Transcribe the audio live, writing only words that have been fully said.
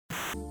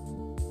G'day,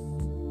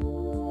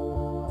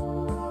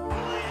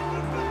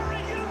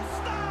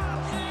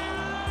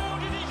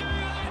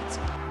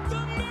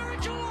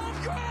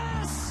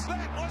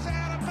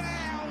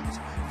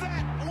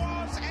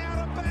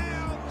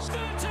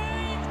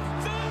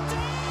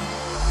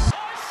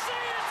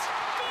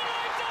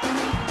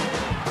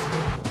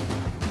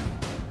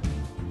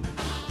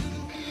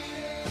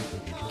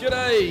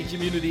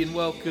 community, and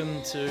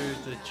welcome to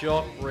the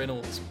Jock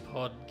Reynolds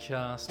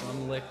podcast.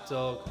 I'm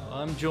Lekdog.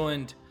 I'm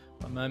joined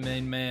by my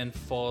main man,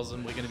 Foz,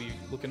 and we're going to be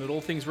looking at all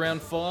things round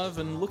 5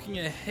 and looking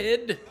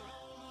ahead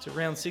to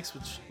round 6,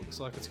 which looks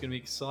like it's going to be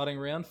exciting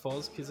round,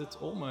 Foz, because it's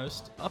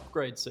almost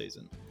upgrade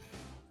season.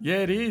 Yeah,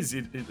 it is.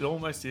 It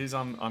almost is.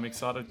 I'm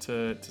excited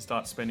to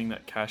start spending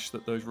that cash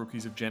that those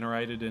rookies have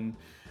generated and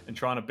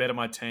trying to better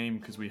my team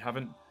because we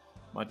haven't.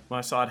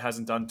 My side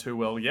hasn't done too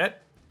well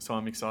yet. So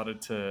I'm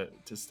excited to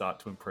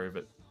start to improve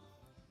it.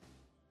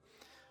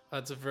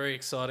 That's very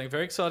exciting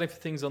for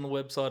things on the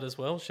website as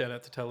well. Shout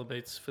out to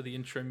Telebeats for the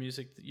intro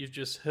music that you've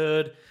just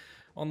heard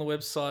on the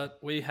website.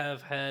 We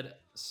have had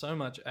so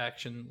much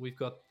action. We've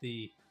got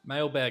the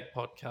Mailbag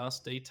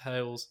podcast,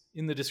 details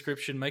in the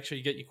description. Make sure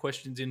you get your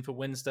questions in for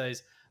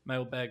Wednesday's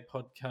Mailbag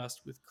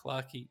podcast with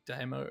Clarky,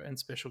 Damo, and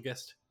special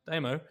guest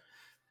Damo.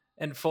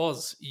 And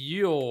Foz,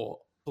 your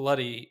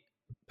bloody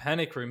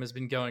panic room has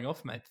been going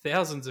off, mate.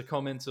 Thousands of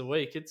comments a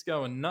week. It's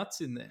going nuts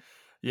in there.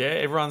 Yeah,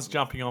 everyone's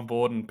jumping on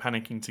board and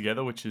panicking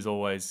together, which is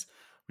always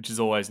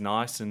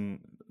nice. And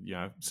you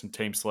know, some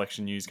team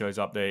selection news goes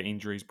up there,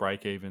 injuries,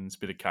 break evens,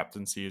 bit of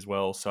captaincy as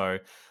well. So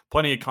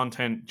plenty of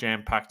content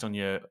jam packed on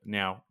you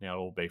now. Now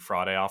it'll be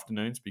Friday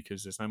afternoons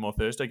because there's no more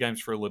Thursday games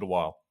for a little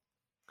while.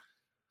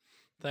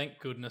 Thank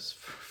goodness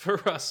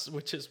for us,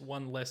 which is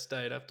one less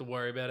day to have to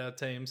worry about our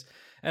teams.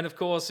 And of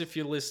course, if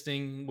you're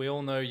listening, we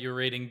all know you're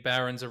reading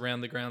Barron's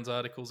Around the Grounds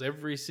articles.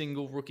 Every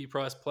single rookie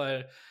price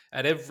player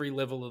at every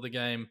level of the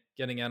game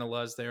getting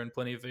analysed there, and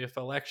plenty of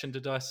VFL action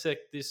to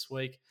dissect this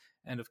week.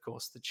 And of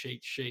course, the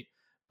cheat sheet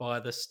by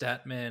the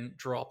Statman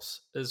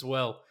drops as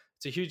well.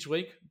 It's a huge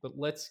week, but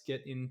let's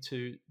get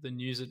into the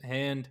news at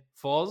hand.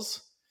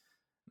 Foz,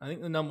 I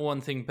think the number one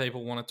thing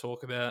people want to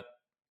talk about,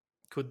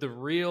 could the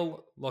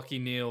real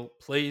Lachie Neale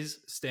please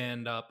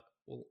stand up?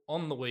 Well,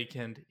 on the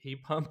weekend, he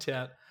pumped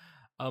out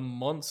a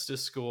monster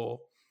score.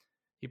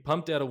 He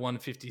pumped out a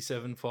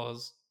 157,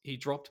 Foz. He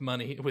dropped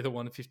money with a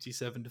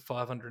 157 to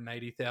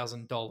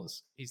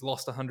 $580,000. He's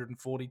lost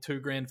 142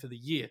 grand for the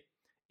year.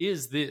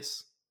 Is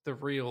this the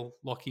real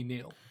Lachie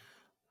Neale?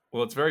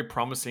 Well, it's very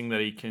promising that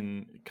he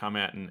can come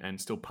out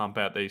and still pump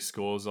out these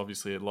scores.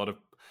 Obviously, a lot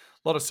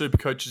of super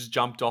coaches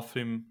jumped off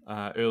him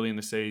early in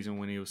the season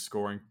when he was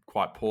scoring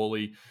quite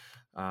poorly.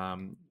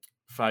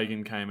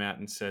 Fagan came out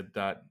and said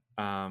that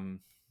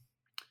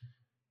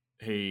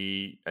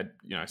he had,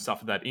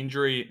 suffered that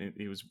injury.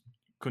 He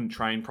couldn't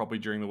train properly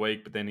during the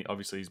week, but then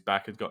obviously his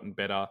back had gotten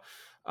better,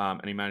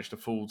 and he managed a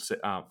full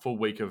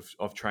week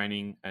of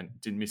training and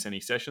didn't miss any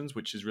sessions,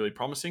 which is really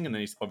promising. And then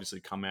he's obviously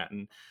come out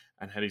and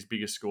had his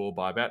biggest score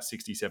by about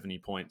 60, 70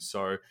 points.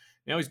 So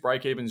now his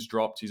break even's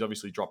dropped. He's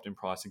obviously dropped in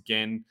price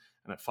again,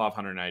 and at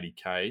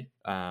 $580K.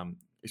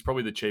 He's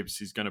probably the cheapest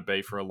he's going to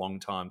be for a long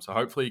time. So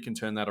hopefully he can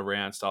turn that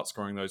around, start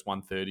scoring those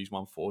 130s,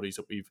 140s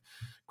that we've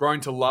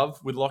grown to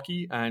love with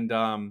Lachie, and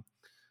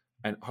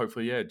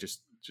hopefully,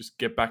 just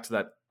get back to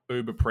that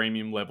uber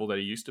premium level that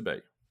he used to be.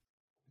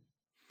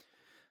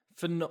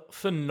 For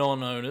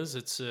non-owners,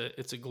 it's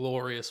a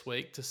glorious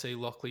week to see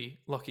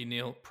Lachie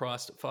Neale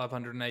priced at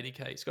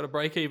 $580K. He's got a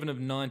break even of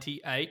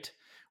 98,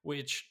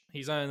 which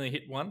he's only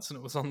hit once, and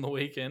it was on the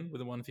weekend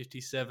with a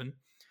 157.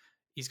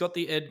 He's got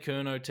the Ed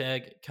Curnow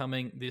tag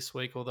coming this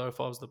week, although if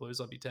I was the Blues,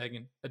 I'd be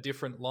tagging a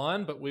different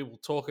line, but we will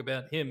talk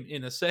about him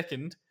in a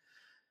second.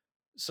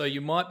 So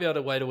you might be able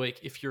to wait a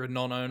week if you're a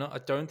non-owner. I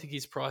don't think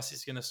his price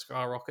is going to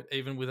skyrocket,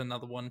 even with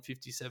another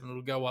 157.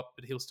 It'll go up,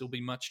 but he'll still be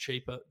much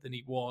cheaper than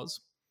he was.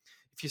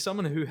 If you're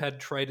someone who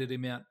had traded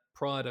him out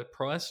prior to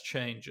price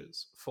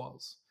changes,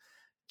 Foz,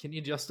 can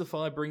you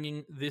justify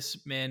bringing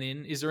this man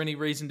in? Is there any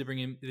reason to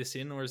bring this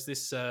in, or is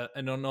this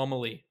an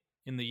anomaly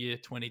in the year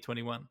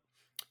 2021?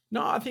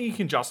 No, I think he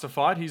can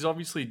justify it. He's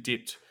obviously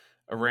dipped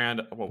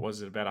around, what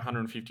was it, about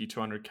 150,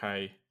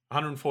 200K,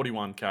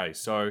 141K.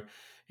 So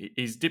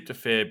he's dipped a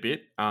fair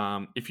bit.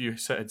 If you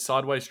had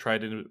sideways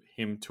traded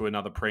him to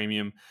another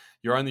premium,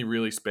 you're only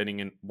really spending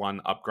in one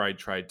upgrade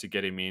trade to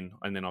get him in,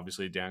 and then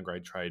obviously a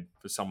downgrade trade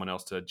for someone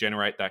else to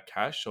generate that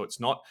cash. So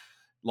it's not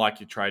like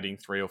you're trading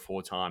 3 or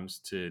 4 times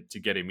to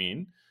get him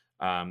in.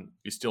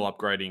 You're still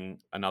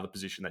upgrading another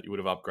position that you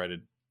would have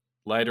upgraded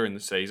later in the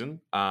season.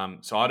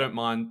 So I don't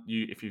mind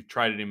you if you've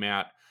traded him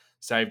out,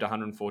 saved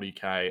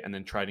 140K, and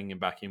then trading him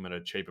back in at a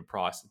cheaper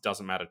price. It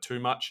doesn't matter too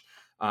much.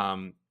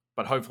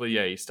 But hopefully,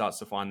 he starts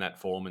to find that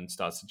form and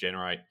starts to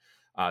generate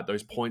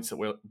those points that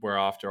we're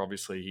after.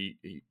 Obviously,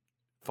 he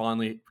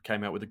finally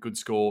came out with a good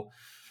score.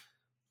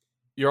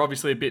 You're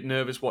obviously a bit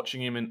nervous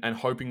watching him and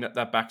hoping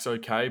that back's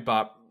okay,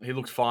 but he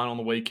looked fine on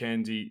the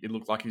weekend. It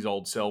looked like his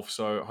old self,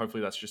 so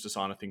hopefully that's just a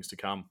sign of things to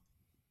come.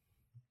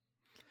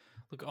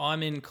 Look,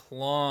 I'm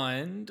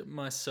inclined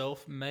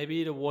myself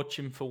maybe to watch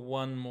him for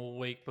one more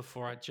week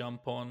before I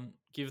jump on.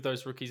 Give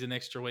those rookies an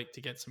extra week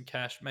to get some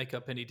cash, make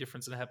up any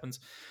difference that happens.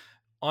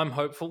 I'm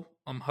hopeful.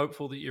 I'm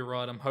hopeful that you're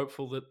right. I'm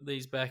hopeful that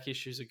these back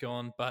issues are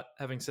gone. But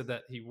having said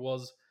that, he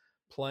was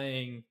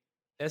playing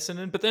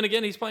Essendon, but then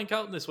again, he's playing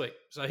Carlton this week,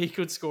 so he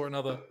could score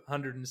another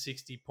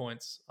 160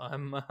 points.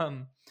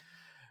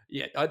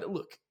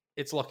 Look,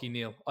 it's Lachie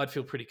Neale. I'd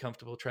feel pretty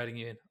comfortable trading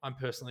you in. I'm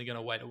personally going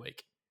to wait a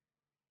week.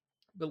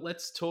 But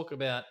let's talk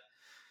about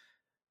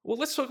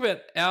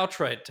our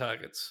trade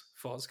targets,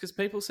 Foz, because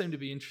people seem to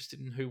be interested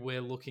in who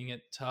we're looking at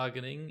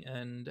targeting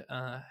and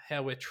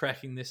how we're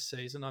tracking this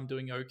season. I'm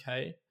doing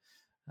okay.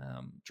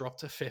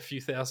 Dropped a fair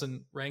few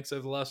thousand ranks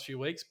over the last few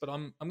weeks, but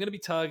I'm going to be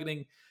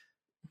targeting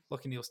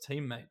Lachie Neale's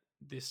teammate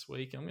this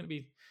week. I'm going to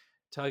be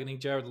targeting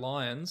Jared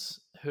Lyons,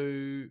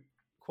 who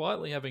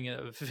quietly having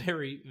a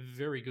very,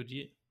 very good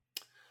year.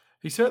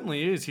 He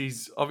certainly is.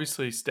 He's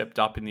obviously stepped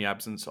up in the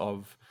absence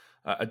of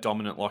a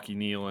dominant Lachie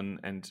Neale,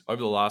 and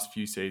over the last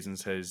few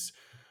seasons has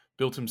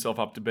built himself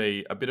up to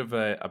be a bit of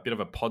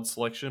a pod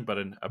selection, but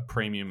a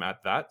premium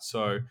at that.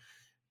 So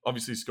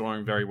obviously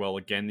scoring very well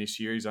again this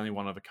year. He's only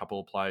one of a couple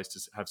of players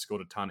to have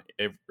scored a ton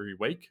every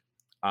week,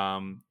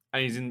 and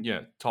he's in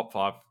top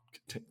 5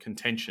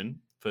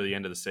 contention for the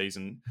end of the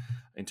season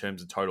in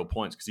terms of total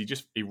points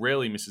because he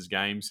rarely misses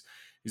games.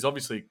 He's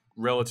obviously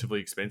relatively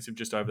expensive,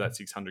 just over that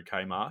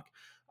 600k mark.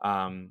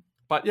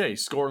 But yeah,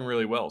 he's scoring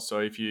really well. So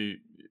if you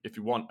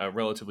want a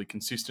relatively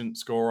consistent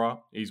scorer,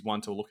 he's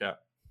one to look at.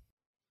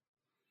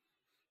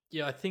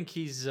 Yeah, I think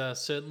he's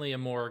certainly a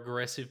more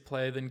aggressive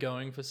player than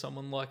going for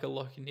someone like a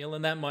Lachie Neale,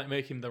 and that might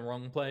make him the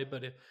wrong play.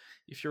 But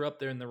if you're up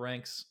there in the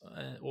ranks,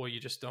 or you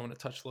just don't want to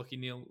touch Lachie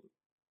Neale,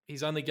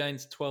 he's only gained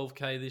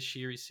 12k this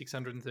year. He's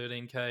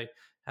 613k,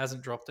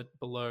 hasn't dropped it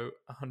below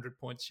 100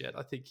 points yet.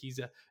 I think he's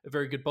a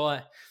very good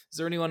buy. Is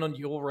there anyone on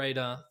your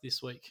radar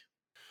this week?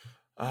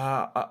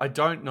 I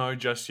don't know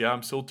just yet.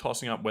 I'm still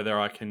tossing up whether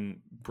I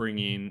can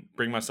bring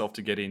myself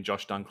to get in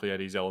Josh Dunkley at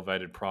his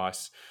elevated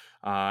price.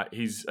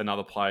 He's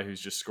another player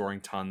who's just scoring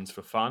tons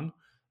for fun.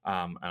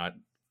 And I,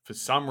 for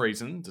some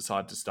reason,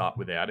 decided to start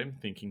without him,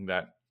 thinking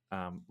that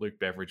Luke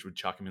Beveridge would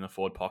chuck him in the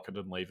forward pocket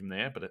and leave him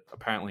there. But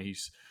apparently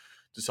he's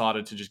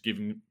decided to just give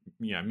him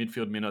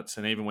midfield minutes.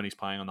 And even when he's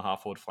playing on the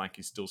half-forward flank,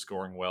 he's still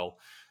scoring well.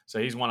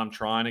 So he's one I'm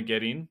trying to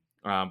get in.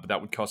 But that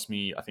would cost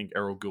me, I think,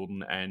 Errol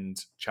Goulden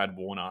and Chad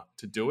Warner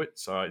to do it.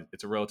 So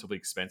it's a relatively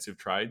expensive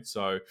trade.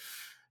 So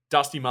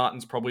Dusty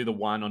Martin's probably the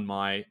one on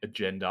my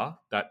agenda.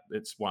 That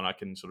it's one I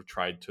can sort of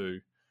trade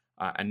to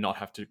and not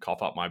have to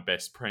cough up my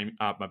best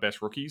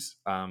rookies.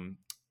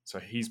 So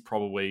he's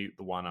probably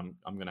the one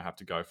I'm going to have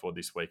to go for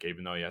this week,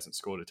 even though he hasn't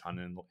scored a ton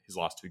in his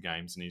last 2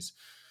 games and he's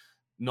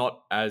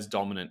not as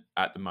dominant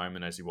at the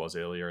moment as he was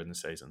earlier in the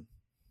season.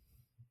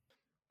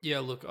 Yeah,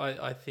 look,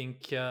 I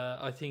think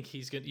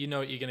he's going. You know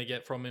what you're going to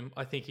get from him.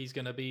 I think he's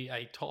going to be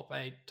a top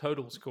 8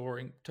 total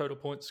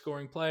point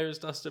scoring player as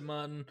Dustin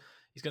Martin.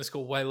 He's going to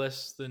score way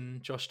less than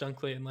Josh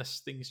Dunkley unless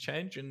things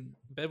change. And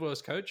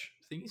Bedwell's coach,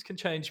 things can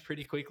change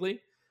pretty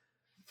quickly.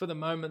 For the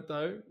moment,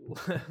 though,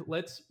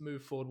 let's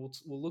move forward.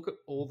 We'll look at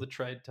all the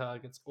trade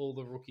targets, all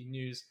the rookie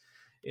news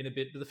in a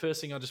bit. But the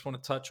first thing I just want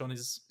to touch on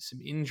is some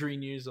injury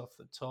news off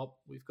the top.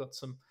 We've got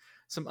some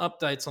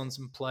updates on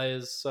some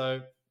players.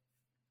 So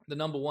the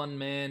number 1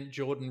 man,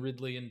 Jordan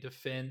Ridley in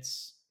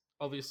defense.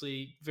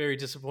 Obviously, very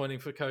disappointing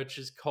for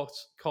coaches.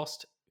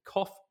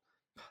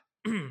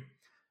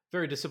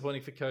 Very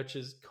disappointing for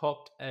coaches.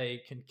 Copped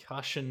a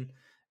concussion,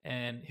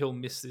 and he'll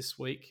miss this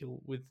week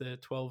with the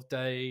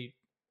 12-day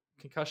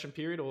concussion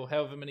period, or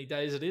however many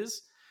days it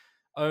is.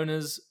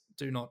 Owners,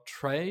 do not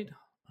trade.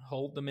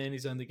 Hold the man.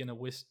 He's only going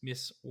to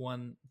miss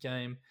 1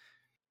 game.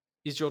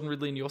 Is Jordan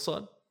Ridley on your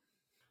side?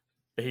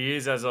 He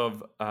is as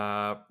of,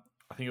 I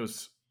think it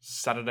was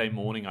Saturday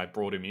morning I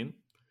brought him in.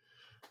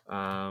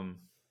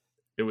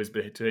 It was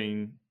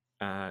between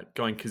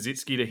going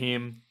Kazitsky to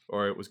him,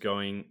 or it was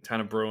going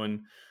Tanner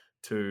Bruin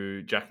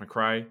to Jack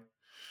McRae.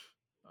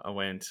 I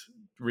went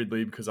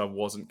Ridley because I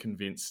wasn't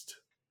convinced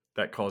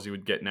that Cozzy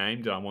would get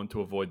named and I wanted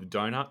to avoid the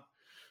donut.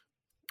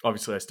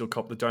 Obviously, I still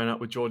copped the donut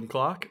with Jordan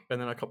Clark, and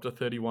then I copped a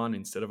 31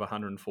 instead of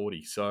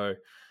 140. So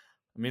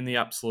I'm in the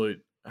had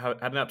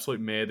an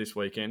absolute mare this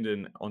weekend,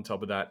 and on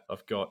top of that,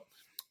 I've got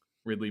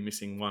Ridley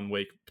missing 1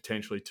 week,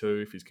 potentially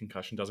 2 if his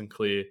concussion doesn't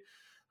clear.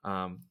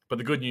 But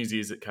the good news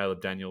is that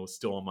Caleb Daniel is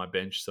still on my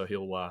bench, so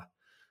he'll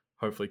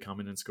hopefully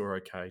come in and score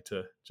okay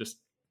to just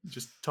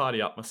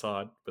tidy up my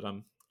side. But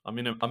I'm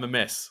a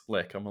mess,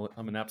 Lek. I'm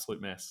an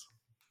absolute mess.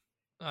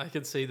 I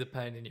can see the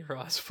pain in your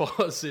eyes,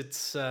 Foz.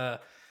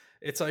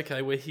 It's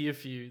okay. We're here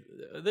for you.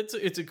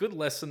 It's a good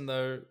lesson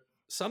though.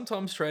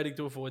 Sometimes trading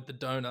to avoid the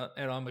donut,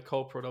 and I'm a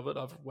culprit of it.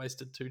 I've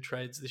wasted 2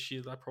 trades this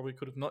year that I probably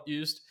could have not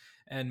used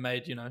and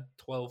made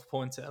 12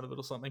 points out of it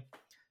or something.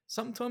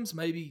 Sometimes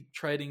maybe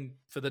trading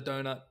for the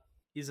donut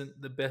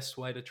isn't the best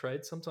way to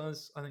trade.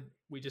 Sometimes I think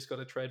we just got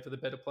to trade for the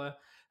better player.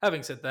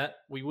 Having said that,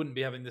 we wouldn't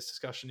be having this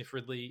discussion if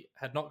Ridley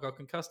had not got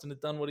concussed and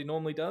had done what he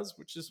normally does,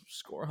 which is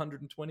score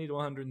 120 to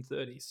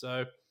 130.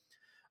 So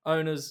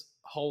owners,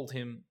 hold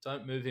him.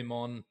 Don't move him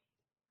on.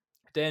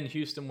 Dan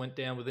Houston went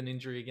down with an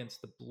injury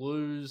against the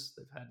Blues.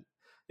 They've had,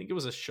 I think it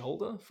was a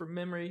shoulder from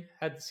memory,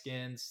 had the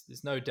scans.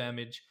 There's no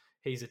damage.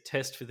 He's a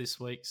test for this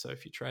week. So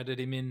if you traded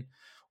him in,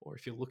 or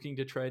if you're looking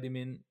to trade him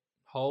in,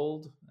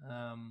 hold.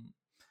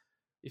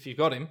 If you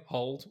got him,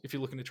 hold. If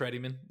you're looking to trade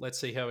him in, let's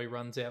see how he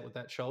runs out with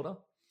that shoulder.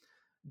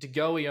 De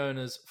Goey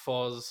owners,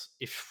 Foz,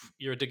 if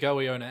you're a De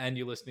Goey owner and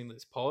you're listening to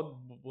this pod,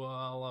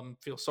 well, I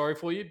feel sorry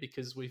for you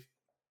because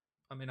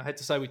I hate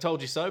to say we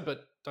told you so,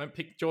 but don't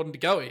pick Jordan De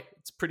Goey.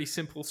 It's a pretty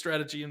simple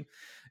strategy and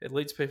it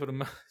leads people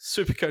to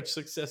super coach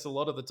success a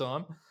lot of the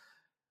time.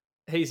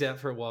 He's out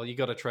for a while. You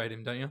got to trade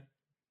him, don't you?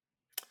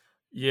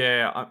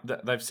 Yeah,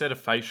 they've said a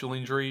facial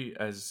injury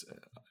as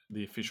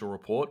the official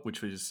report,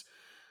 which was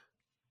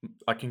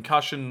a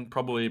concussion,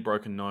 probably a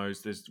broken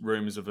nose. There's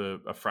rumours of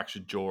a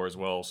fractured jaw as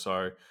well.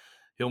 So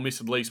he'll miss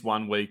at least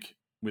 1 week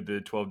with the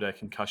 12-day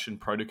concussion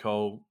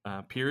protocol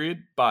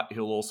period, but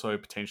he'll also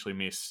potentially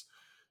miss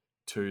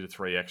 2 to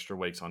 3 extra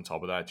weeks on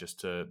top of that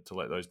just to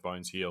let those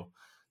bones heal.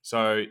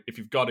 So if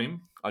you've got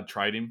him, I'd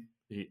trade him.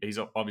 He's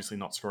obviously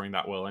not scoring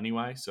that well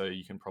anyway, so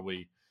you can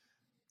probably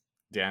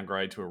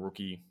downgrade to a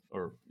rookie,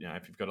 or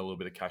if you've got a little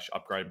bit of cash,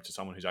 upgrade him to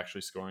someone who's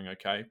actually scoring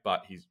okay,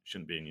 but he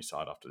shouldn't be in your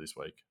side after this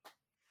week.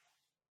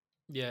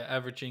 Yeah,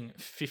 averaging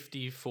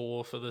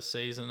 54 for the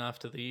season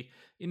after the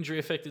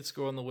injury-affected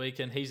score on the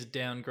weekend. He's a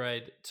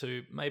downgrade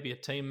to maybe a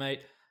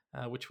teammate,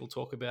 which we'll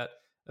talk about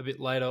a bit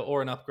later,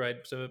 or an upgrade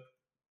to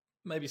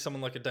maybe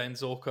someone like a Dane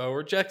Zorko or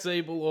a Jack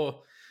Zeeble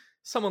or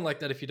someone like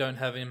that. If you don't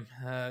have him,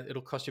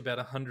 it'll cost you about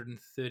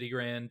 130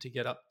 grand to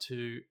get up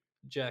to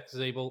Jack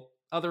Zeeble.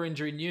 Other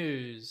injury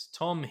news,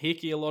 Tom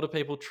Hickey, a lot of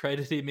people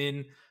traded him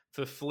in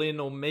for Flynn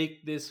or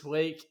Meek this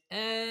week,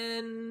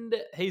 and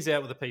he's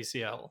out with a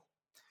PCL.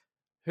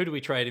 Who do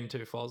we trade him to,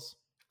 Foz?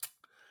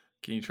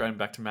 Can you trade him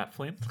back to Matt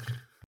Flynn?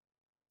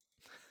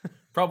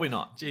 Probably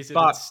not. Jeez,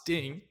 it'd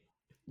sting.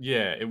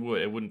 Yeah, it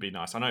would. It wouldn't be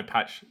nice. I know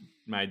Patch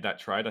made that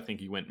trade. I think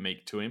he went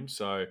Meek to him,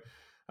 so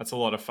that's a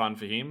lot of fun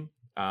for him.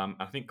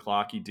 I think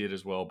Clarkey did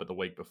as well, but the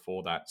week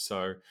before that.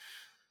 So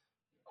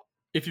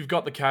if you've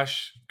got the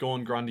cash,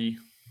 Gawn Grundy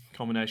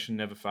combination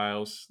never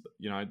fails.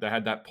 They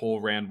had that poor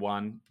round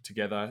one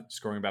together,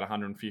 scoring about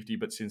 150,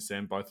 but since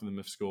then, both of them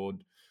have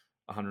scored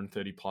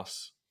 130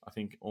 plus, I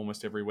think,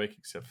 almost every week,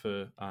 except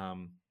for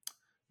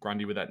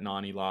Grundy with that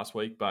 90 last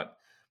week. But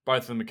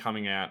both of them are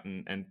coming out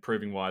and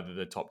proving why they're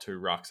the top two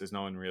rucks. There's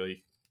no one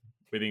really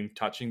within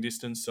touching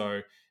distance.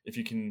 So if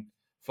you can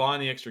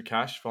find the extra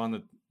cash, find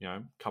the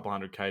couple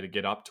 100K to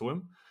get up to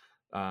him,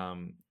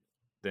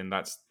 then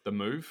that's the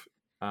move.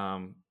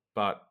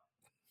 But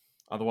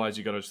otherwise,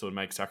 you got to sort of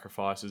make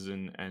sacrifices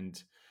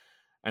and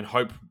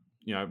hope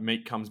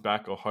Meek comes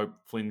back, or hope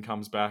Flynn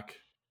comes back.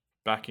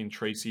 Back in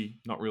Treacy,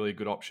 not really a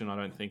good option. I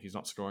don't think he's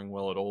not scoring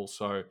well at all.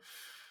 So,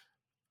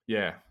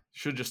 yeah,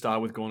 should just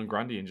start with Gawn and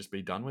Grundy and just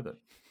be done with it.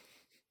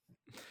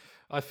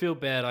 I feel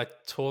bad. I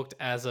talked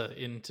Azza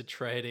into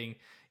trading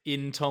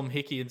in Tom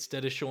Hickey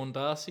instead of Sean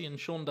Darcy, and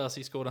Sean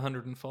Darcy scored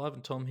 105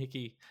 and Tom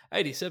Hickey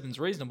 87 is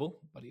reasonable,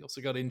 but he also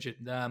got injured.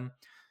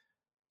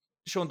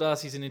 Sean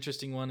Darcy's an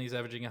interesting one. He's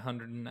averaging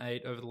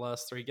 108 over the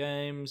last 3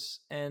 games.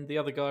 And the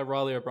other guy,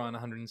 Riley O'Brien,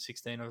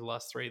 116 over the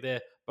last 3.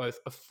 They're both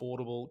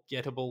affordable,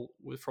 gettable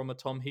from a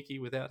Tom Hickey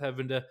without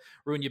having to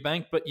ruin your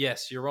bank. But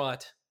yes, you're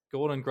right.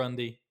 Gordon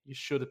Grundy, you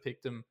should have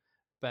picked him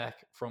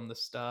back from the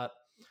start.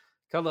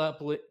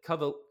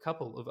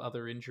 Couple of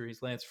other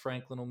injuries. Lance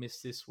Franklin will miss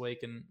this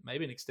week and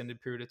maybe an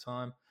extended period of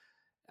time.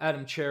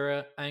 Adam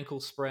Chera, ankle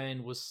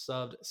sprain, was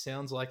subbed.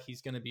 Sounds like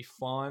he's going to be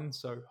fine.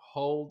 So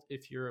hold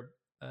if you're a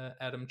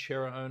Adam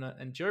Chera owner.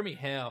 And Jeremy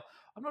Howe,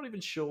 I'm not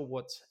even sure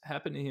what's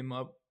happened to him.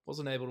 I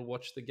wasn't able to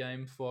watch the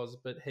game, Foz,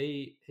 but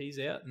he's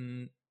out,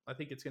 and I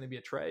think it's going to be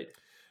a trade.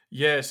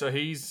 Yeah, so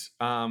he's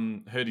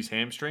hurt his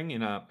hamstring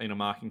in a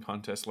marking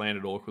contest,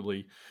 landed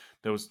awkwardly.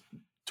 There was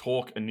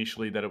talk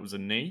initially that it was a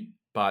knee,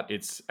 but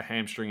it's a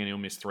hamstring and he'll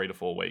miss 3 to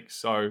 4 weeks.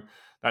 So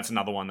that's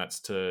another one that's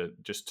to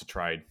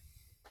trade.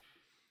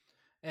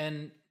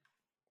 And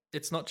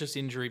it's not just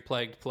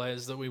injury-plagued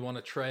players that we want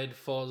to trade,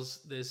 Foz.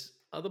 There's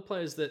other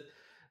players that,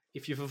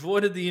 if you've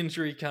avoided the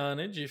injury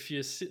carnage, if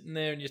you're sitting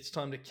there and it's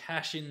time to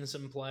cash in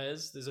some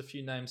players, there's a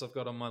few names I've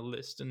got on my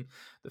list. And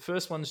the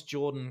first one's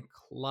Jordan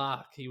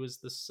Clark. He was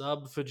the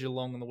sub for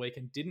Geelong on the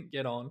weekend, didn't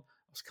get on.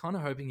 I was kind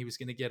of hoping he was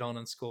going to get on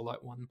and score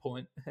like 1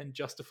 point and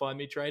justify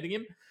me trading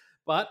him.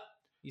 But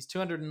he's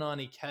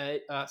 290K.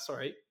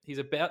 He's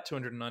about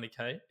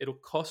 290K. It'll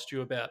cost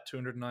you about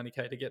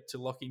 290K to get to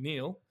Lachie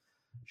Neale.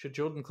 Should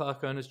Jordan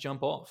Clark owners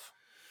jump off?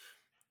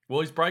 Well,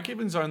 his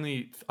break-even's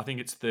only, I think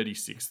it's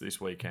 36 this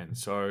weekend.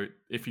 So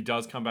if he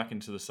does come back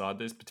into the side,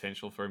 there's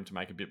potential for him to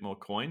make a bit more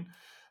coin.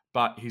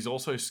 But he's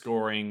also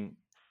scoring,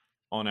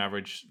 on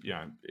average,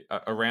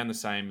 around the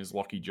same as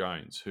Lachie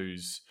Jones,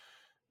 who's,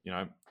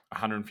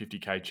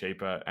 150K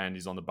cheaper and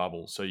is on the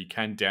bubble. So you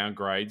can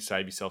downgrade,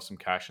 save yourself some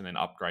cash, and then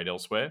upgrade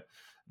elsewhere.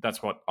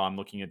 That's what I'm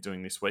looking at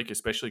doing this week,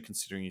 especially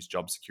considering his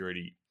job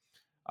security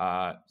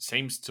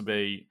seems to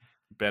be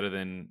better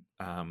than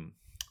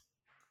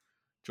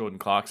Jordan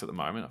Clark's at the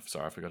moment. I'm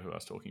sorry, I forgot who I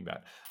was talking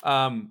about.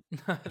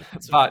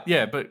 That's all right. But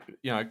yeah, but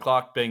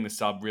Clark being the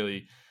sub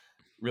really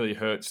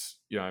hurts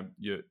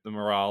the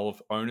morale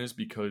of owners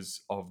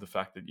because of the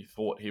fact that you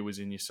thought he was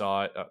in your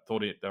side,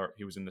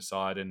 he was in the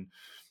side, and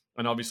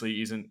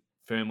obviously isn't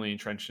firmly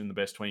entrenched in the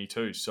best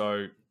 22.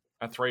 So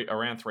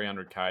around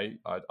 300k,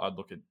 I'd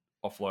look at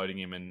offloading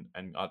him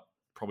and I'd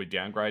probably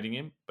downgrading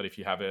him. But if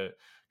you have a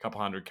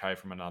couple 100k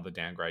from another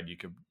downgrade, you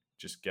could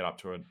just get up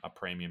to a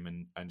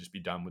premium and just be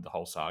done with the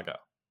whole saga.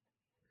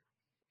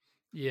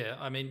 Yeah,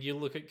 I mean, you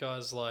look at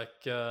guys like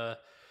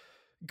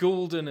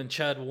Goulden and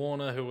Chad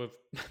Warner, who have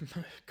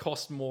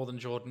cost more than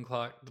Jordan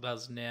Clark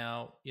does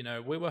now.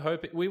 We were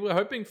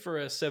hoping for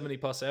a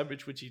 70+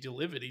 average, which he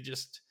delivered. He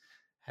just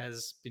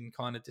has been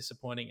kind of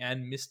disappointing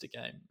and missed a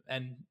game.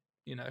 And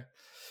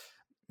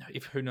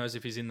who knows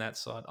if he's in that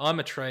side. I'm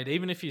a trade,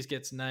 even if he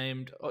gets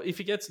named. If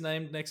he gets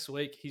named next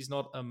week, he's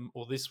not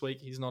or this week,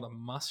 he's not a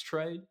must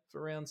trade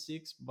for round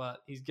 6, but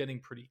he's getting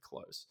pretty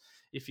close.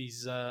 If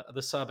he's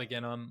the sub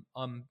again,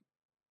 I'm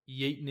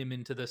yeeting him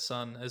into the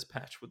sun, as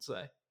Patch would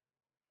say.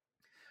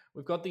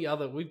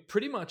 We've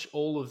pretty much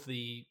all of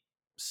the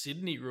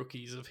Sydney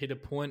rookies have hit a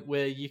point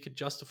where you could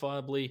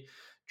justifiably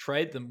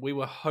trade them. We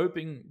were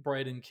hoping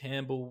Braden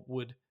Campbell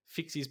would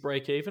fix his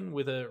break even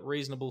with a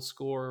reasonable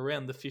score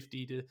around the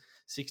 50 to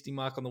 60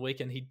 mark on the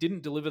weekend. He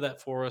didn't deliver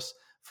that for us,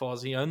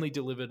 Foz. He only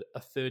delivered a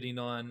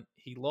 39.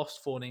 He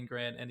lost 14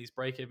 grand and his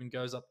break even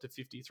goes up to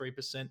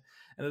 53%. And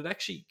it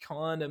actually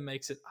kind of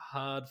makes it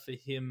hard for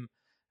him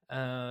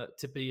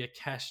to be a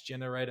cash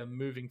generator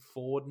moving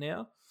forward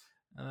now.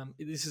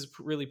 This has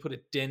really put a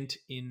dent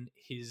in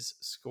his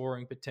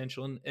scoring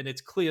potential. And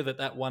it's clear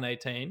that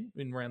 118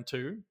 in round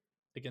 2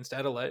 against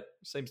Adelaide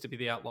seems to be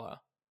the outlier.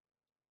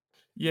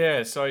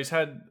 Yeah, so he's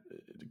had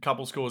a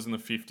couple scores in the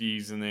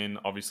 50s and then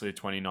obviously a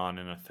 29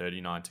 and a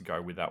 39 to go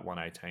with that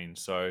 118.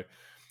 So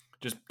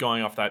just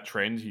going off that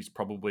trend, he's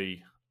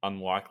probably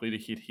unlikely to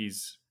hit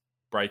his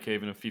break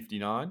even of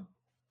 59.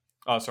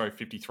 Oh, sorry,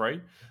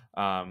 53.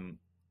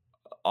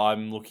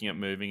 I'm looking at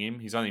moving him.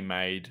 He's only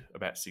made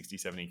about 60,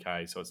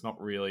 70k, so it's not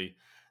really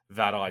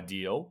that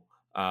ideal.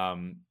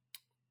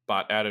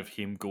 But out of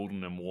him,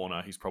 Goulden and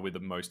Warner, he's probably the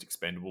most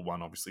expendable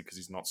one, obviously, because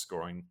he's not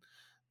scoring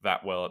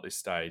that well at this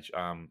stage.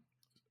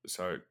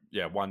 So,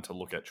 yeah, one to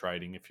look at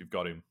trading if you've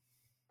got him.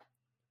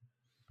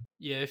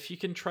 Yeah, if you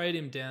can trade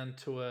him down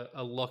to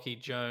a Lockie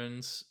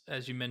Jones,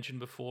 as you mentioned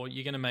before,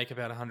 you're going to make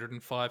about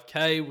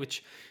 105k,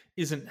 which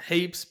isn't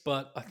heaps,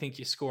 but I think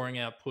your scoring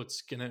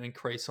output's going to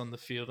increase on the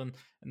field, and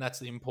that's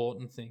the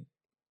important thing.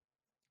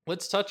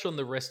 Let's touch on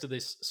the rest of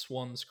this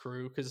Swans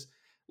crew, because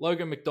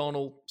Logan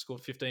McDonald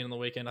scored 15 on the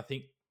weekend. I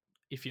think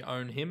if you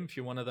own him, if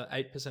you're one of the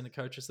 8% of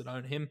coaches that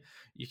own him,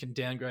 you can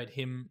downgrade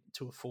him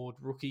to a forward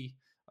rookie.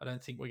 I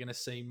don't think we're going to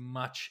see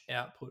much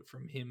output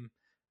from him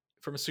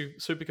from a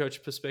super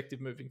coach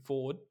perspective moving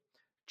forward.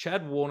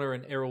 Chad Warner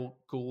and Errol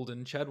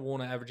Goulden. Chad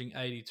Warner averaging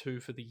 82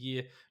 for the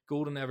year,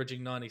 Goulden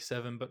averaging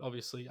 97, but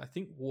obviously I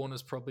think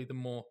Warner's probably the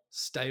more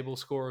stable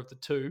scorer of the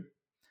two.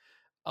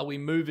 Are we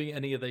moving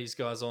any of these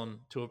guys on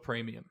to a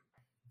premium?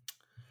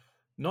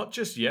 Not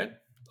just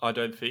yet, I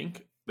don't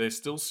think. They're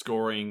still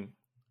scoring,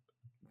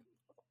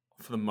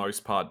 for the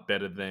most part,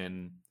 better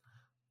than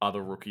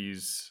other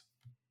rookies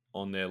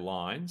on their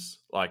lines.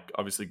 Like,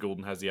 obviously,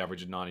 Goulden has the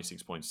average of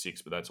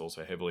 96.6, but that's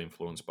also heavily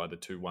influenced by the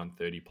 2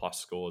 130 plus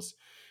scores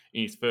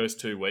in his first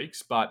 2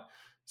 weeks. But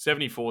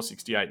 74,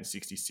 68, and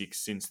 66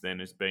 since then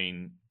has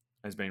been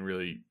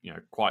really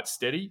quite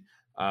steady.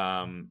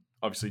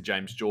 Obviously,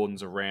 James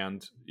Jordan's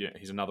around. Yeah,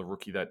 he's another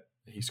rookie that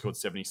he scored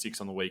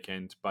 76 on the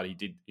weekend, but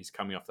he's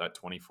coming off that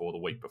 24 the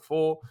week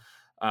before.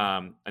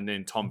 And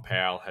then Tom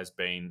Powell has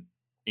been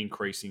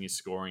increasing his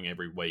scoring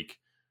every week,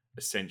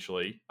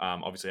 essentially.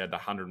 Obviously had the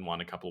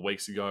 101 a couple of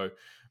weeks ago,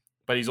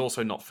 but he's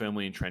also not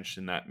firmly entrenched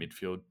in that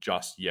midfield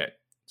just yet.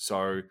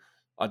 So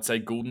I'd say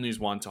Goulden is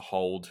one to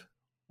hold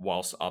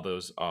whilst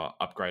others are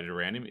upgraded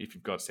around him. If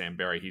you've got Sam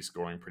Berry, he's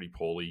scoring pretty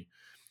poorly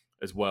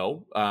as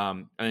well.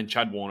 And then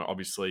Chad Warner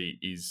obviously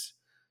is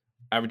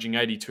averaging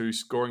 82,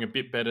 scoring a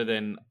bit better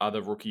than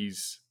other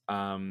rookies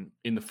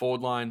in the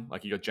forward line.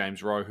 Like you got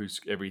James Rowe,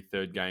 who's every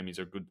third game is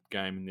a good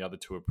game, and the other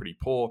two are pretty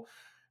poor.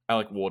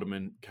 Alec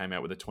Waterman came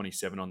out with a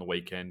 27 on the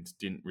weekend,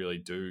 didn't really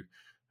do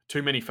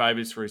too many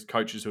favours for his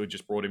coaches who had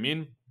just brought him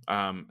in.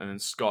 And then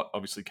Scott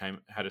obviously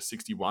had a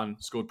 61,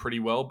 scored pretty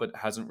well, but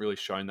hasn't really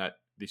shown that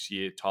this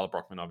year. Tyler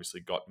Brockman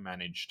obviously got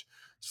managed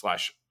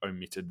 /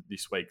 omitted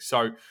this week.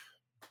 So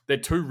they're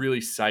two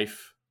really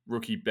safe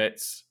rookie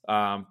bets,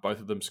 both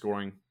of them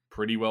scoring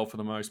pretty well for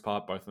the most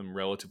part, both of them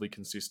relatively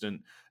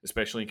consistent,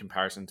 especially in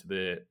comparison to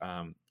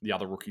the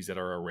other rookies that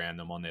are around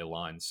them on their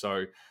line.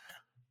 So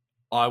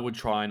I would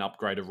try and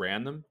upgrade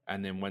around them,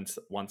 and then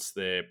once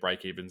their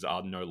break-evens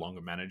are no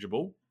longer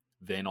manageable,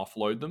 then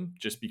offload them,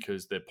 just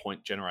because their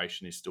point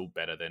generation is still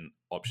better than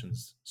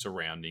options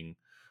surrounding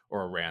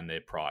or around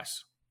their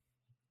price.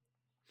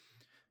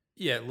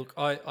 Yeah, look,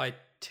 I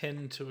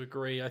tend to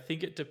agree. I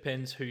think it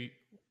depends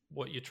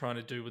what you're trying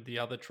to do with the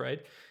other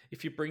trade.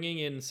 If you're bringing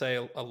in, say,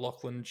 a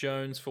Lachlan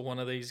Jones for one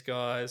of these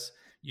guys,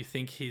 You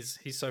think he's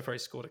so far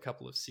he's scored a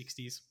couple of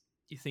 60s.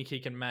 You think he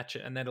can match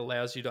it, and that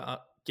allows you to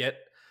get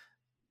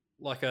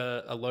like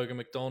a Logan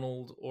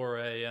McDonald or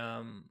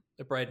a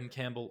Braden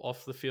Campbell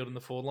off the field in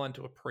the forward line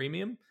to a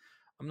premium.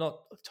 I'm not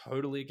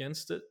totally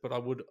against it, but I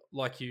would,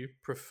 like you,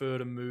 prefer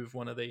to move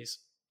one of these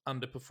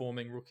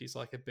underperforming rookies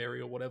like a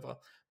Berry or whatever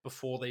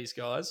before these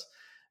guys.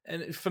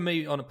 And for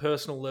me, on a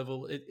personal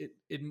level,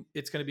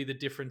 it's going to be the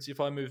difference.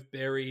 If I move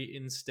Berry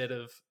instead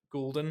of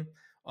Goulden,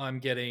 I'm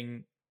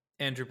getting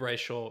Andrew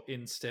Brayshaw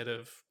instead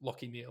of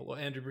Lockie Neal, or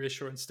Andrew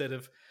Brayshaw instead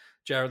of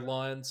Jared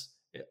Lyons.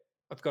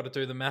 I've got to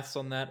do the maths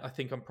on that. I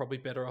think I'm probably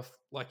better off,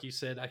 like you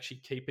said,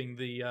 actually keeping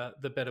the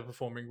better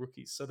performing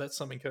rookies. So that's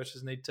something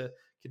coaches need to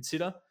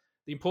consider.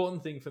 The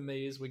important thing for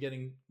me is we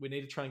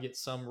need to try and get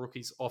some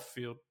rookies off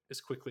field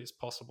as quickly as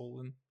possible.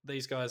 And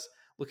these guys,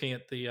 looking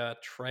at the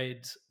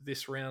trades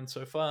this round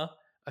so far,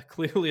 are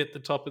clearly at the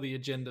top of the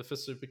agenda for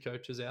super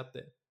coaches out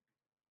there.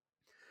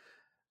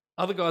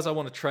 Other guys I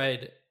want to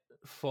trade,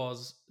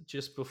 Foz,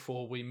 just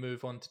before we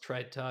move on to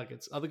trade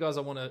targets. Other guys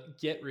I want to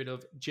get rid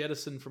of,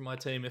 jettison from my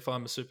team if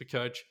I'm a super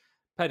coach.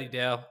 Paddy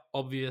Dow,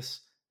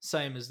 obvious.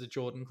 Same as the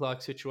Jordan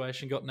Clark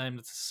situation. Got named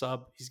as a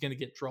sub. He's going to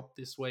get dropped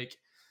this week.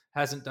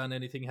 Hasn't done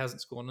anything,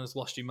 hasn't scored, and has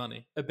lost you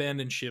money.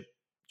 Abandon ship,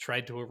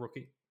 trade to a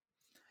rookie.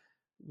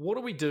 What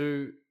do we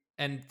do?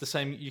 And the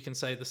same, you can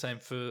say the same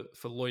for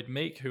Lloyd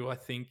Meek, who I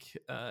think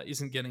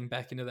isn't getting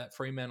back into that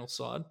Fremantle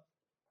side.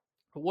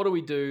 But what do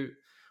we do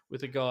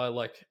with a guy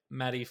like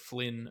Matty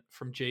Flynn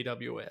from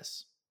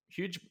GWS?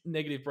 Huge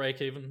negative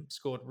break even,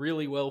 scored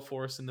really well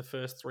for us in the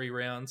first 3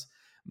 rounds.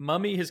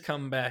 Mummy has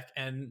come back,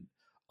 and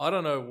I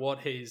don't know what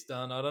he's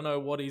done. I don't know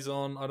what he's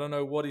on. I don't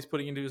know what he's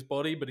putting into his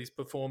body, but he's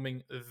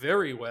performing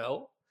very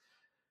well.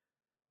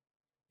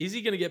 Is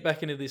he going to get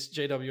back into this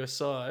GWS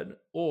side?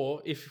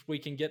 Or if we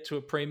can get to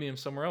a premium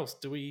somewhere else,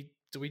 do we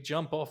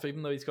jump off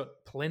even though he's got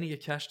plenty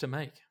of cash to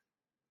make?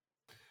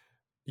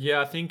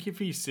 Yeah, I think if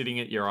he's sitting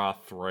at your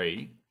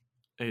R3,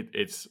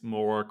 it's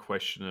more a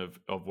question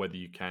of whether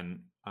you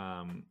can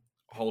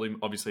hold him.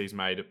 Obviously, he's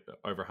made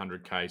over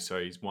 100K, so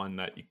he's one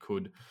that you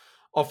could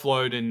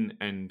offload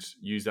and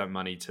use that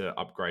money to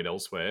upgrade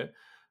elsewhere.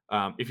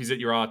 If he's at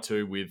your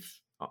R2 with,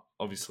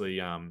 obviously,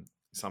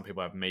 some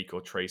people have Meek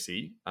or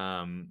Tracy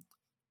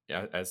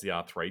as the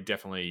R3,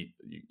 definitely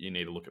you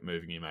need to look at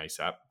moving him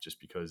ASAP, just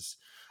because,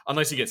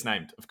 unless he gets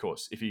named, of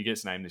course. If he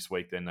gets named this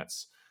week, then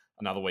that's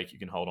another week you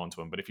can hold on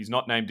to him. But if he's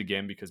not named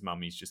again because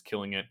Mummy's just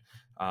killing it,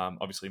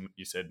 obviously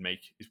you said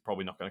Meek is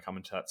probably not going to come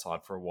into that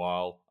side for a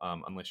while,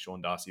 unless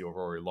Sean Darcy or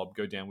Rory Lobb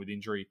go down with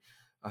injury.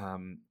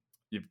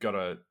 You've got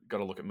to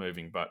look at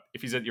moving. But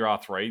if he's at your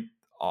R3,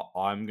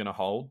 I'm going to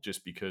hold,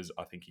 just because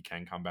I think he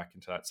can come back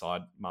into that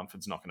side.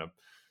 Mumford's not going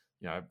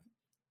to,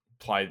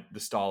 play the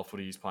style of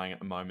footy he's playing at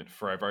the moment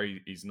forever.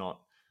 He's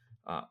not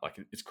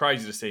it's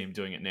crazy to see him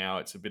doing it now.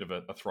 It's a bit of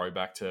a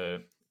throwback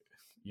to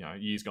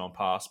years gone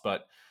past,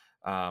 but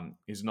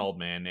he's an old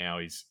man now.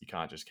 You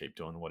can't just keep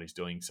doing what he's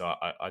doing. So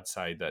I'd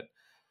say that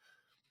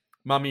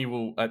Mummy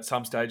will at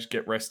some stage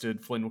get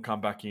rested. Flynn will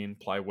come back in,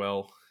 play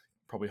well,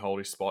 probably hold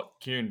his spot.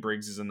 Kieran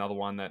Briggs is another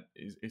one that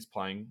is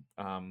playing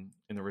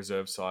in the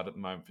reserve side at the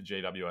moment for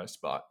GWS,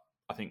 but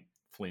I think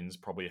Flynn's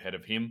probably ahead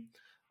of him.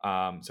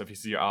 So if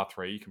he's your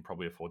R3, you can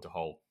probably afford to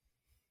hold.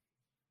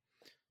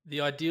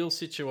 The ideal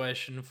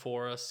situation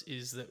for us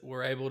is that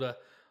we're able to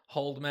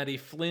hold Matty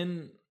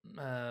Flynn,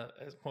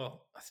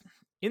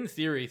 in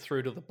theory,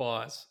 through to the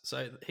buys.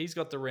 So he's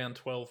got the round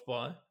 12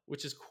 buy,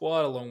 which is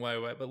quite a long way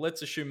away. But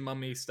let's assume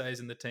Mummy stays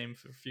in the team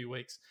for a few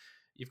weeks.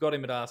 You've got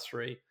him at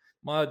R3.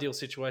 My ideal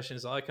situation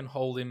is I can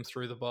hold him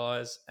through the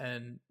buys,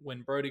 and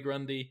when Brodie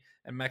Grundy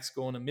and Max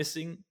Gawn are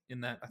missing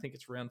in that, I think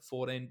it's round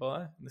 14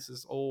 buy, and this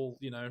is all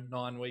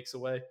 9 weeks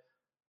away,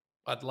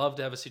 I'd love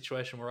to have a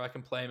situation where I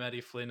can play Matty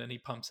Flynn and he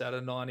pumps out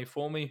a 90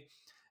 for me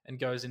and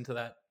goes into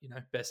that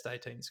best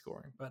 18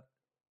 scoring. But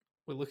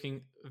we're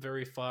looking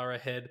very far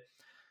ahead.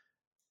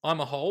 I'm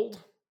a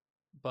hold,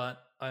 but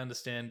I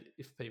understand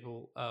if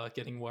people are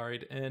getting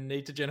worried and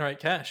need to generate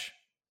cash,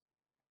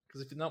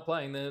 because if you're not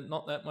playing, they're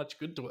not that much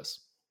good to us.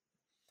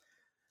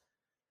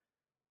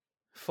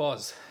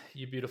 Foz,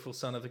 you beautiful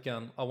son of a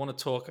gun. I want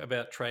to talk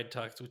about trade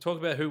targets. We talk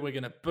about who we're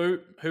going to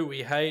boot, who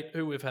we hate,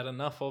 who we've had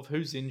enough of,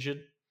 who's injured.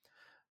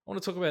 I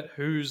want to talk about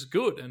who's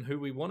good and who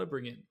we want to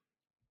bring in.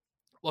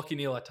 Lockie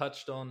Neal I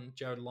touched on.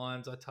 Jared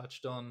Lyons I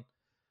touched on.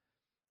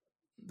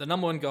 The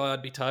number one guy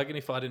I'd be targeting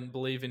if I didn't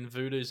believe in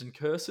voodoos and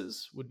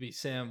curses would be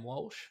Sam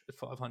Walsh at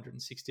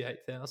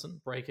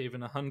 568,000, break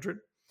even 100.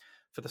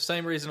 For the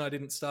same reason I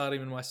didn't start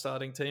him in my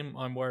starting team,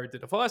 I'm worried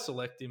that if I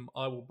select him,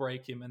 I will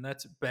break him, and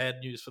that's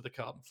bad news for the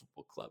Carlton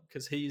Football Club,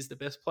 because he is the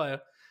best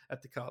player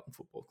at the Carlton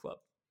Football Club.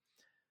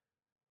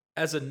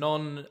 As a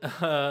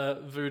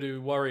non-voodoo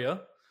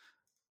warrior,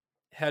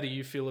 how do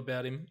you feel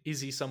about him?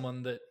 Is he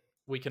someone that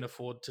we can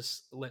afford to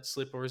let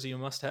slip, or is he a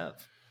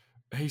must-have?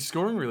 He's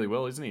scoring really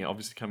well, isn't he?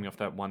 Obviously coming off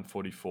that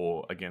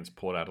 144 against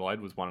Port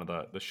Adelaide was one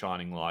of the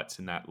shining lights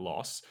in that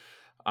loss.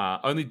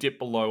 Only dipped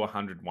below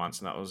 100 once,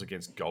 and that was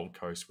against Gold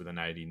Coast with an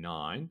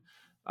 89.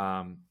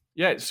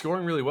 Yeah,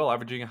 scoring really well,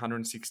 averaging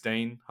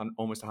 116,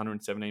 almost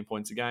 117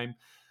 points a game.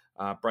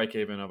 Break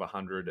even of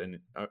 100 and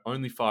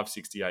only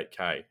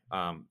 568k.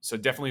 So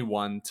definitely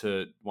one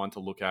to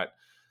look at.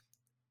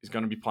 He's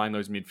going to be playing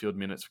those midfield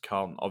minutes for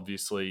Carlton.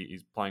 Obviously,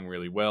 he's playing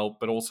really well,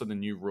 but also the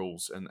new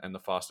rules and the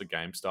faster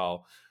game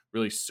style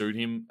really suit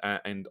him.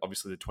 And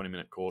obviously, the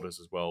 20-minute quarters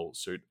as well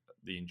suit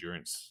the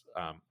endurance,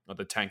 or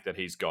the tank that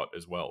he's got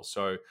as well.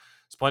 So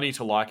there's plenty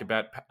to like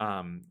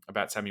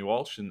about Sammy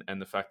Walsh,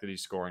 and the fact that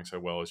he's scoring so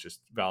well is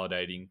just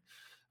validating,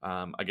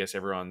 I guess,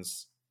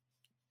 everyone's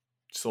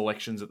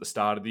selections at the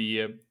start of the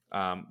year.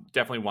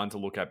 Definitely one to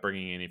look at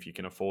bringing in if you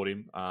can afford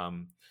him.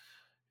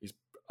 He's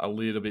a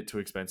little bit too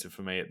expensive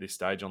for me at this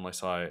stage,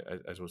 unless I,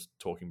 as I was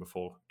talking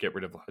before, get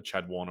rid of a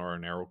Chad Warner or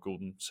an Errol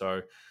Goulden.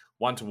 So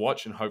one to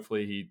watch, and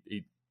hopefully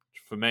he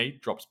for me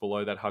drops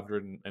below that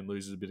 100 and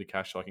loses a bit of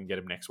cash so I can get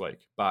him next week.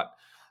 But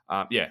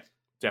yeah,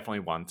 definitely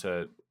one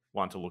to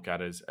look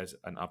at as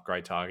an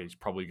upgrade target. He's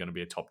probably going to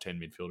be a top 10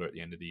 midfielder at the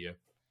end of the year.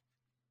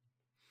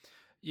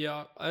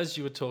 Yeah, as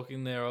you were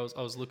talking there, I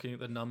was looking at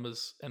the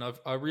numbers, and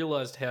I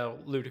realised how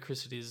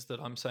ludicrous it is that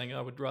I'm saying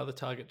I would rather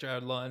target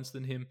Jared Lyons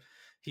than him.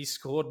 He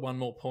scored one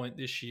more point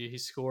this year.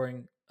 He's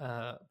scoring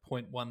zero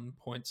point 0.1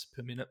 points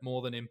per minute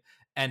more than him,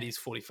 and he's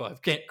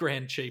 45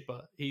 grand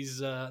cheaper. He's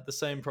the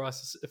same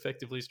price as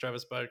effectively as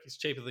Travis Boak. He's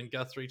cheaper than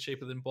Guthrie,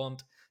 cheaper than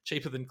Bond,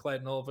 cheaper than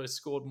Clayton Oliver.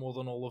 Scored more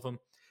than all of them.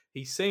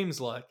 He seems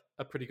like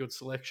a pretty good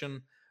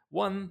selection.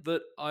 One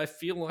that I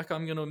feel like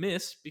I'm going to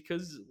miss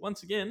because,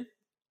 once again,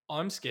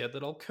 I'm scared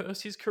that I'll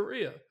curse his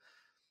career.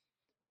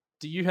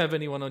 Do you have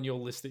anyone on your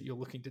list that you're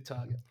looking to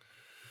target?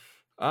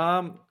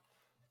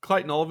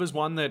 Clayton Oliver's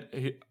one that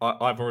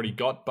I've already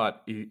got,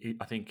 but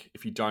I think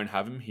if you don't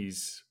have him,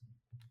 he's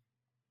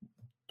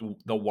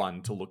the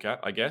one to look at,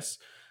 I guess.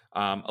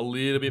 A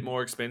little bit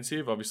more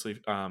expensive, obviously,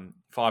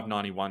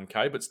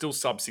 591k, but still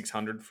sub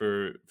 600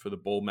 for the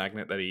ball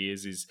magnet that he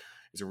is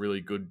a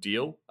really good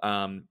deal.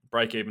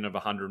 Break even of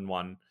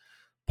 101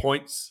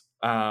 points.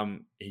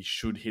 He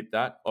should hit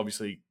that.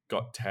 Obviously,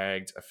 got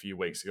tagged a few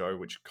weeks ago,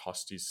 which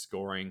cost his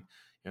scoring.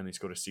 He only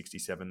scored a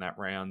 67 that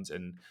round,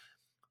 and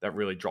that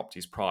really dropped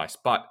his price.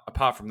 But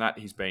apart from that,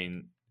 he's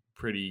been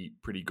pretty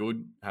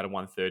good. Had a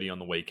 130 on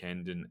the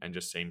weekend, and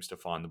just seems to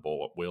find the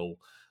ball at will.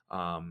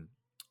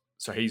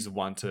 So he's the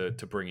one to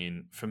bring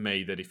in for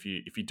me. That if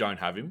you don't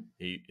have him,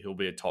 he'll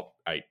be a top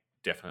 8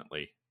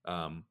 definitely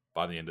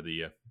by the end of the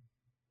year.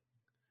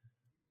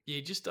 Yeah,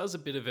 he just does a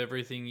bit of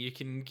everything. You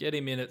can get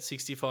him in at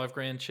 65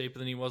 grand cheaper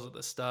than he was at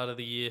the start of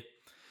the year.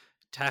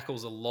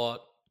 Tackles a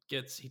lot.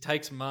 He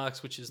takes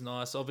marks, which is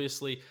nice.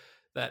 Obviously,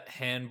 that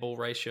handball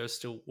ratio is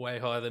still way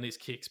higher than his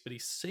kicks, but he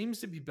seems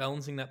to be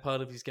balancing that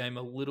part of his game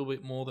a little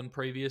bit more than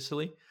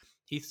previously.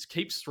 He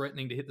keeps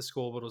threatening to hit the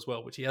scoreboard as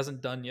well, which he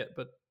hasn't done yet.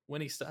 But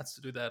when he starts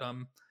to do that,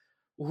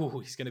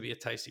 he's going to be a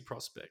tasty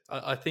prospect.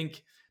 I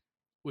think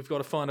we've got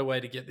to find a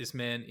way to get this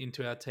man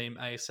into our team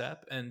ASAP,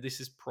 and this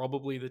is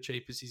probably the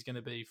cheapest he's going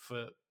to be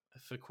for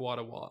quite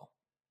a while.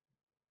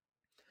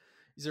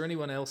 Is there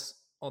anyone else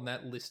on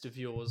that list of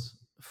yours,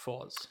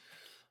 Foz?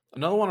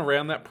 Another one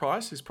around that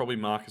price is probably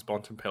Marcus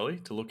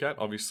Bontempelli to look at.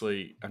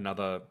 Obviously,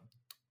 another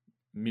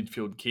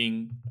midfield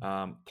king.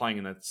 Playing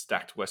in a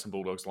stacked Western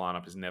Bulldogs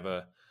lineup is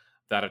never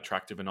that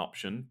attractive an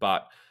option,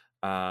 but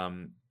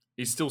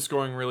he's still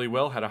scoring really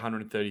well. Had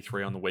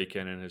 133 on the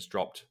weekend and has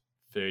dropped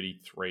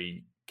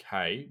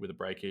 33k with a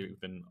break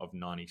even of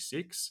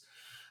 96.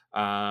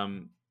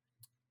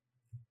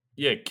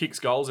 Yeah, kicks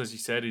goals, as you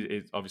said,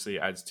 it obviously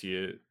adds to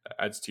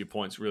your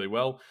points really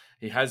well.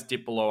 He has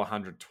dipped below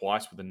 100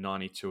 twice with a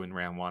 92 in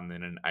round 1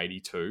 and an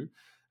 82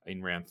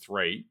 in round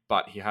 3,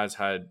 but he has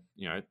had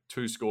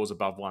 2 scores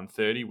above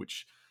 130,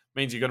 which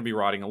means you're going to be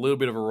riding a little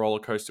bit of a roller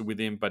coaster with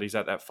him. But he's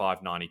at that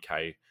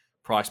 590k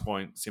price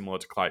point, similar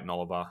to Clayton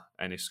Oliver,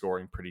 and is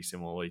scoring pretty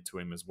similarly to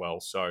him as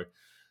well. So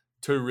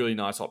 2 really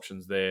nice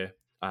options there.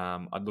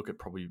 I'd look at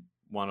probably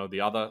one or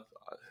the other.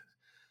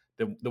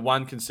 The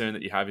one concern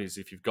that you have is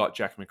if you've got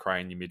Jack Macrae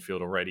in your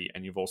midfield already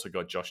and you've also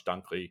got Josh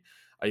Dunkley,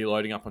 are you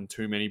loading up on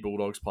too many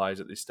Bulldogs players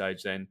at this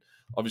stage then?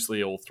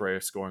 Obviously, all 3 are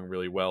scoring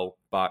really well,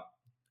 but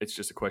it's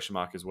just a question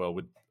mark as well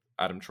with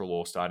Adam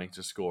Treloar starting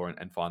to score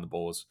and find the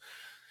balls.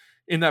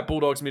 In that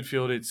Bulldogs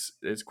midfield,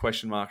 it's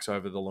question marks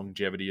over the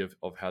longevity of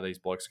how these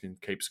blokes can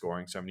keep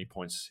scoring so many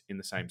points in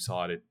the same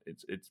side.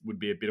 It would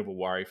be a bit of a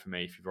worry for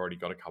me if you've already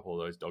got a couple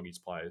of those Doggies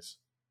players.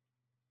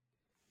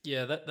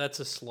 Yeah,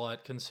 that's a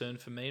slight concern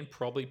for me and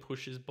probably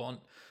pushes Bont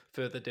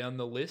further down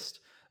the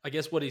list. I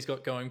guess what he's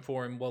got going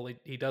for him, while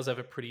he does have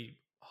a pretty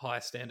high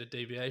standard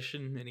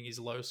deviation, meaning his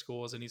low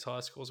scores and his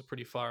high scores are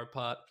pretty far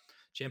apart.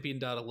 Champion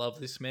Data love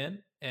this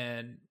man,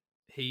 and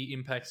he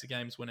impacts the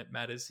games when it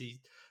matters.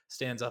 He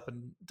stands up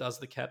and does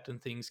the captain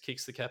things,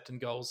 kicks the captain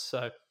goals.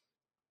 So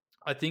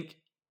I think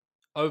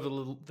over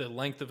the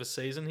length of a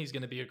season, he's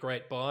going to be a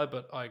great buy,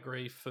 but I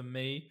agree for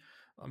me,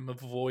 I'm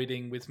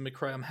avoiding with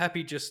Macrae. I'm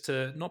happy just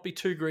to not be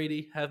too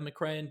greedy, have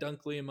Macrae and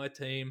Dunkley in my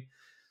team,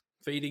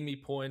 feeding me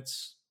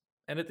points.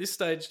 And at this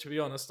stage, to be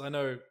honest, I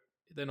know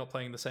they're not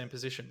playing the same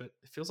position, but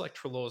it feels like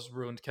Trelaw's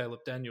ruined Caleb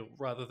Daniel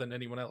rather than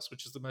anyone else,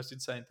 which is the most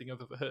insane thing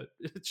I've ever heard.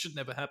 It should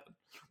never happen,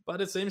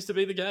 but it seems to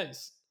be the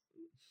case.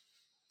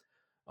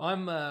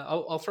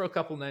 I'll throw a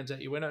couple names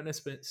at you. We don't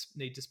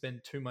need to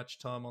spend too much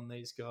time on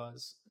these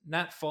guys.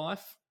 Nat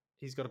Fife,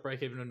 he's got a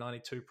break even of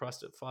 92,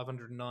 priced at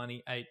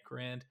 598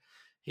 grand.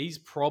 He's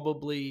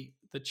probably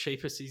the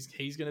cheapest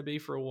he's going to be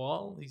for a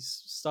while.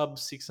 He's sub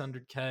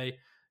 600k.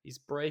 His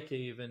break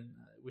even,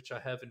 which I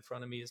have in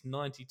front of me, is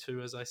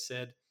 92. As I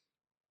said,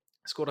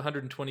 scored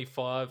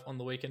 125 on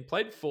the weekend.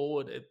 Played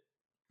forward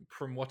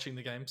from watching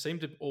the game.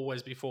 Seemed to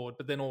always be forward,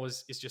 but then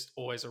always is just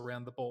always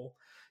around the ball.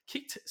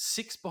 Kicked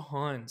 6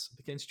 behinds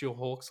against your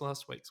Hawks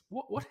last week.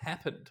 What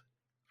happened?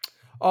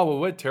 Oh, well,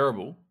 we're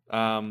terrible.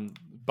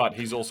 But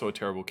he's also a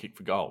terrible kick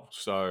for goal.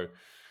 So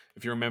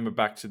if you remember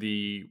back to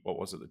the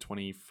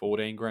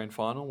 2014 grand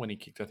final when he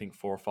kicked, I think,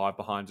 4 or 5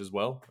 behinds as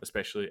well,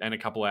 especially, and a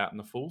couple out in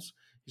the fulls.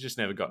 He's just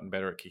never gotten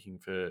better at kicking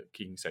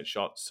set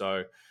shots.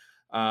 So,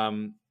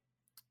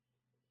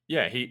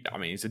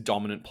 he's a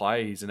dominant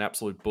player. He's an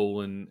absolute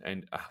bull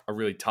and a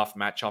really tough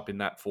matchup in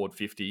that forward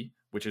 50,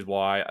 which is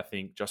why I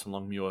think Justin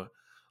Longmuir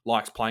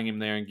likes playing him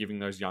there and giving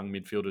those young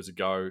midfielders a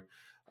go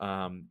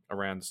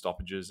around the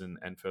stoppages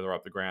and further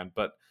up the ground.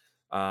 But,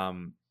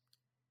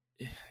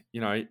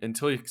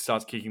 until he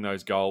starts kicking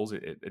those goals,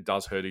 it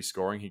does hurt his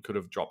scoring. He could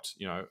have dropped,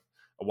 a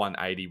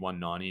 180,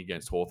 190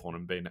 against Hawthorn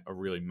and been a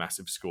really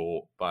massive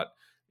score. But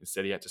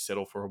instead, he had to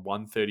settle for a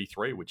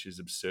 133, which is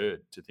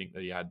absurd to think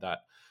that he had that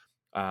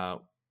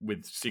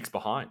with 6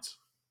 behinds.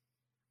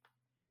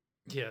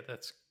 Yeah,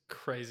 that's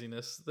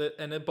craziness.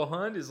 And a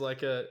behind is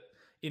like a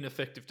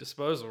ineffective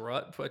disposal,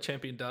 right, for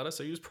champion data.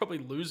 So he was probably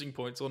losing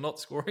points or not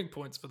scoring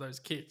points for those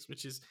kicks,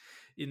 which is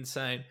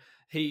insane.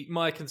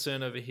 My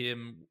concern over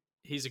him,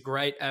 he's a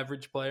great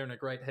average player and a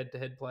great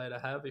head-to-head player to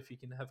have if you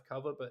can have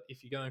cover. But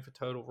if you're going for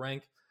total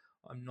rank,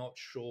 I'm not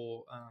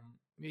sure.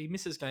 He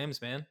misses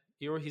games, man.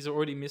 He's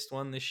already missed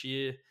one this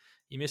year.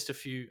 He missed a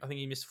few. I think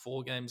he missed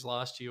 4 games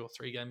last year or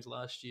 3 games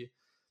last year.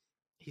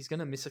 He's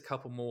going to miss a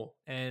couple more.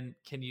 And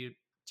do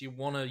you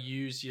want to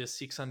use your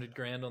 600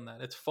 grand on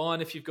that? It's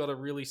fine if you've got a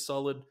really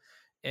solid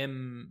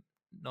M9,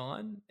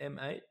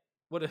 M8,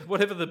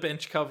 whatever the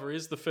bench cover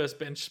is, the first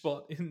bench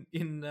spot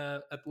in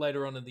at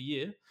later on in the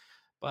year.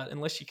 But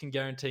unless you can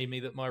guarantee me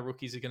that my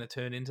rookies are going to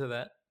turn into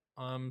that,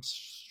 I'm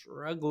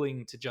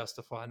struggling to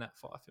justify Nat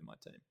Fife in my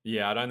team.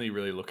 Yeah, I'd only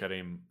really look at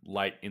him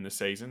late in the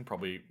season,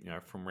 probably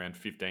from round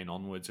 15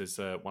 onwards as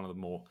one of the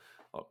more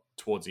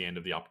towards the end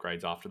of the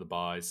upgrades after the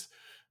buys.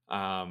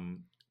 Try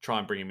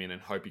and bring him in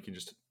and hope he can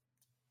just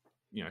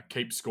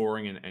keep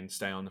scoring and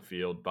stay on the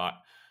field. But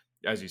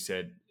as you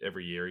said,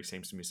 every year he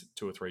seems to miss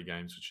 2 or 3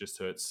 games, which just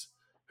hurts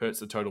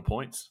the total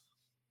points.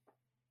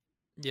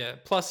 Yeah,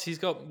 plus he's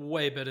got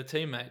way better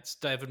teammates.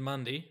 David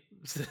Mundy,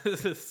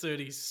 the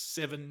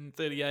 37,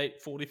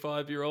 38,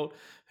 45-year-old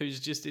who's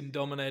just in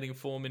dominating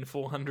form in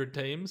 400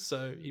 teams.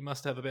 So he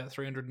must have about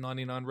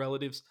 399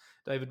 relatives,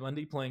 David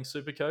Mundy, playing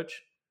Supercoach.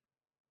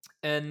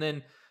 And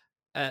then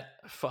at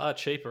far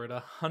cheaper, at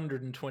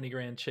 120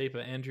 grand cheaper,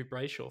 Andrew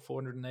Brayshaw,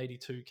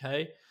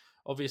 482k.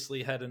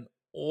 Obviously had an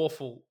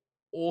awful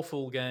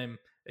game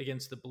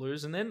against the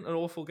Blues and then an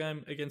awful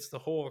game against the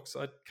Hawks.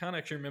 I can't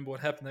actually remember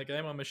what happened that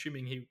game. I'm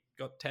assuming he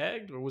got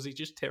tagged, or was he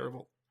just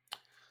terrible?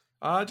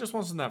 It just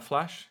wasn't that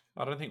flash.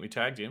 I don't think we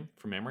tagged him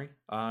from memory.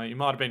 He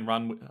might have been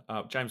run.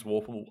 James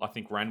Warple, I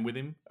think, ran with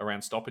him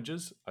around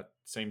stoppages. It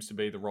seems to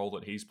be the role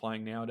that he's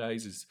playing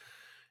nowadays.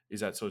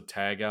 Is that sort of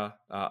tagger?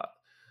 But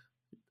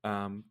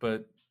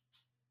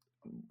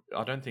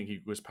I don't think he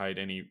was paid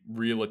any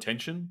real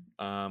attention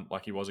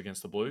like he was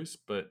against the Blues.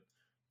 But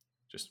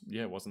just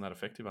it wasn't that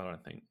effective. I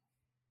don't think.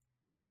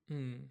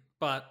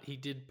 But he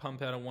did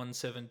pump out a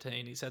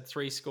 117. He's had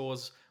 3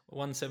 scores, a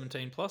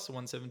 117 plus, a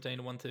 117,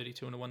 a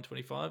 132, and a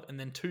 125, and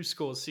then 2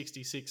 scores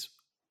 66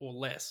 or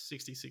less,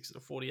 66 or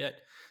 48.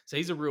 So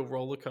he's a real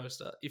roller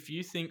coaster. If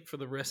you think for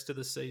the rest of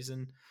the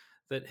season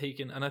that he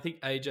can, and I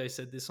think AJ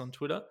said this on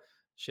Twitter,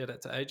 shout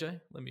out to AJ.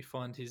 Let me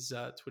find his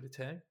Twitter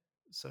tag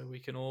so we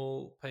can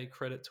all pay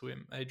credit to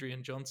him.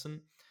 Adrian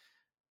Johnson.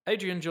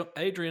 Adrian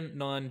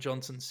 9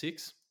 Johnson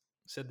 6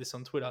 said this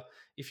on Twitter.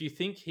 If you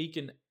think he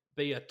can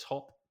be a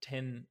top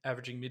 10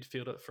 averaging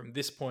midfielder from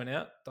this point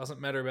out,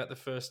 doesn't matter about the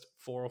first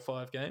 4 or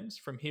 5 games,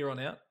 from here on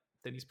out,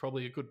 then he's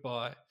probably a good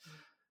buy.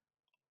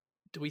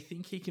 Do we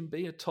think he can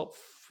be a top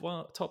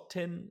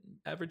 10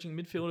 averaging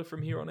midfielder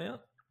from here on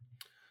out?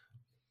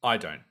 I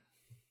don't.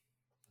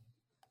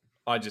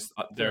 I just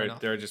there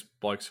are just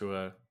blokes who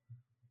are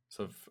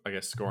sort of, I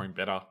guess, scoring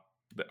better.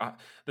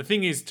 The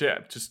thing is,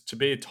 to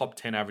be a top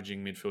 10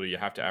 averaging midfielder, you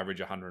have to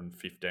average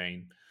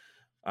 115.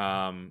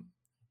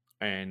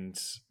 And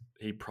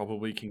he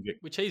probably can get...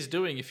 Which he's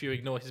doing if you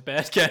ignore his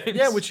bad games.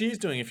 Yeah, which he is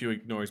doing if you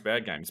ignore his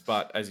bad games.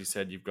 But as you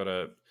said, you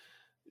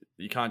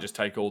can't just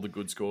take all the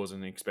good scores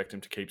and expect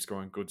him to keep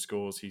scoring good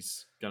scores.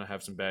 He's going to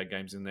have some bad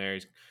games in there.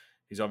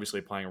 He's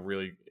obviously playing a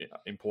really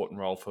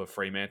important role for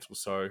Fremantle,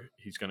 so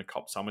he's going to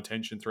cop some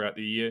attention throughout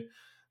the year.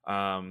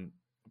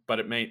 But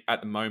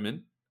at the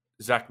moment,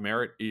 Zach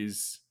Merritt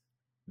is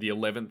the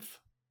 11th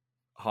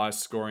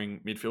highest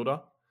scoring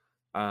midfielder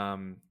at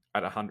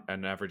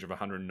an average of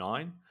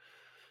 109.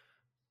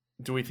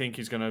 Do we think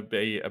he's going to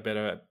be a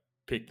better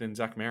pick than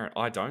Zach Merritt?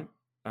 I don't.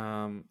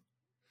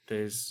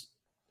 There's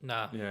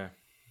Nah, yeah,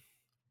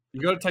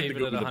 you got to take the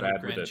even good at with the 100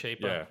 bad with grand it.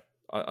 cheaper. Yeah,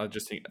 I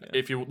just think Yeah.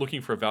 if you're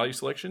looking for a value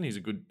selection, he's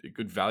a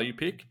good value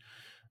pick.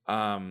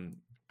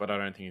 But I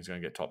don't think he's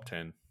going to get top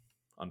 10,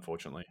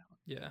 unfortunately.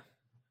 Yeah.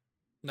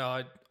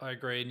 No, I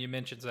agree. And you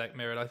mentioned Zach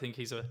Merritt. I think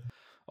he's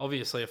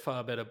obviously a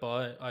far better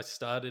buy. I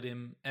started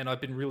him, and I've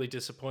been really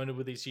disappointed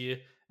with his year.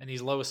 And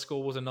his lowest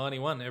score was a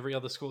 91. Every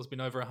other score's been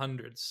over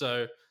 100.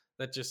 So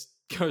that just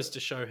goes to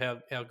show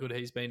how good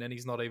he's been. And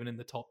he's not even in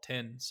the top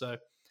 10. So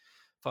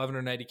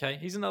 580k.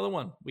 He's another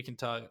one we can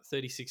target.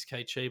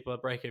 36k cheaper,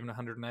 break even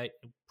 108.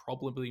 He'll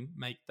probably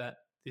make that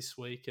this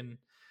week. And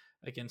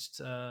against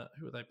who are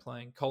they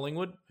playing?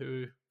 Collingwood,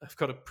 who have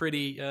got a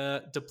pretty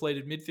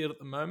depleted midfield at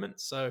the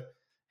moment. So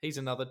he's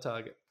another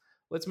target.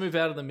 Let's move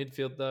out of the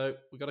midfield, though.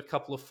 We've got a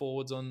couple of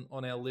forwards on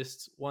our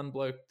list. One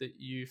bloke that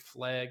you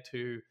flagged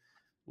who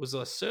was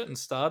a certain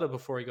starter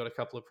before he got a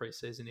couple of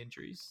preseason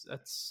injuries.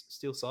 That's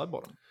Steele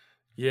Sidebottom.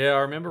 Yeah,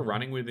 I remember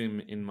running with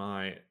him in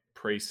my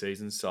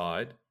preseason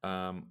side.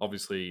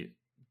 Obviously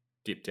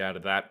dipped out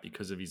of that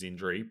because of his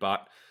injury,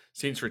 but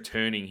since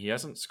returning, he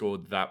hasn't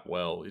scored that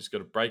well. He's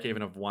got a break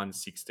even of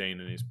 116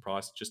 and his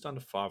price just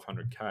under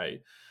 500k,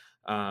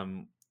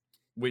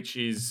 which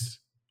is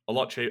a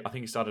lot cheap. I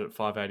think he started at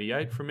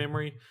 588 from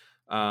memory.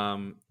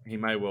 He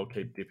may well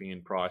keep dipping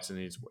in price and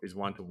is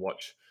one to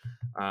watch.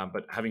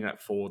 But having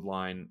that forward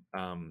line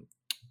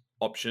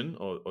option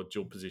or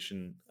dual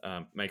position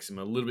makes him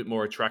a little bit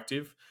more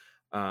attractive.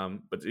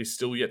 But he's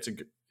still yet to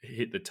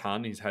hit the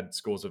ton. He's had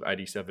scores of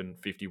 87,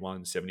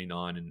 51,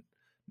 79, and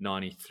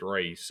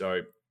 93.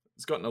 So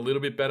it's gotten a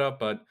little bit better,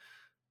 but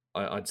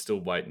I'd still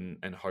wait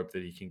and hope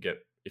that he can get,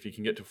 if he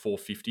can get to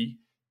 450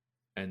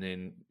 and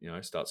then,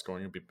 start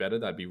scoring a bit better,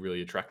 that'd be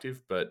really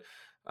attractive. But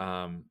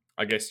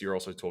I guess you're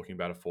also talking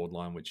about a forward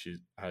line which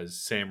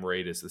has Sam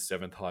Reid as the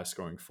 7th highest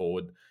scoring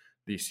forward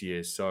this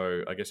year.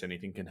 So I guess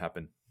anything can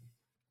happen.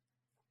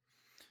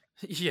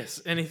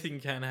 Yes, anything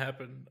can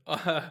happen.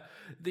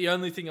 The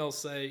only thing I'll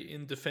say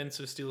in defense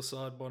of Steele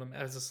Sidebottom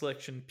as a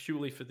selection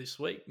purely for this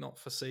week, not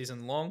for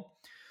season long,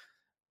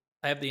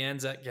 I have the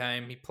Anzac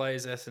game. He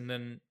plays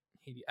Essendon.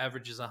 He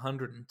averages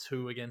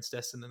 102 against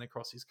Essendon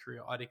across his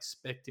career. I'd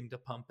expect him to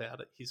pump out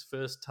at his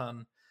first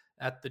ton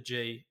at the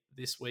G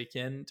this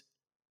weekend.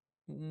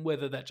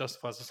 Whether that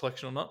justifies the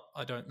selection or not,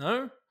 I don't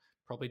know.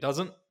 Probably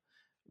doesn't.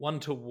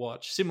 One to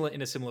watch,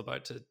 in a similar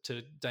boat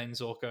to Dane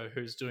Zorko,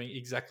 who's doing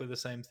exactly the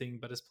same thing,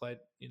 but has played,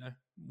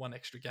 one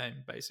extra game,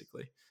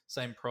 basically.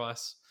 Same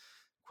price,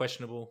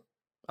 questionable,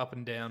 up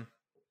and down.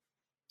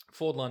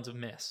 Forward line's a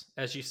mess.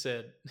 As you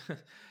said,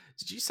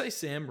 did you say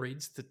Sam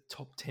Reid's the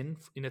top 10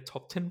 in a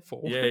top 10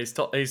 forward? Yeah, he's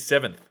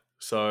 7th.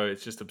 So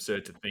it's just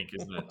absurd to think,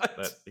 isn't it,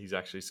 that he's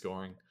actually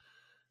scoring.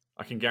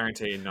 I can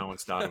guarantee no one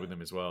started with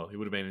him as well. He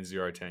would have been in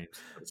 0 teams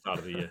at the start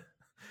of the year.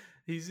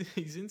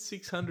 He's in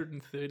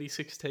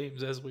 636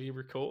 teams as we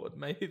record.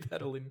 Maybe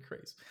that'll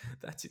increase.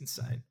 That's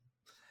insane.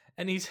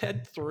 And he's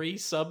had 3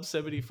 sub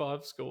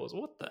 75 scores.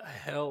 What the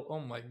hell? Oh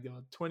my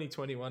God.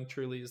 2021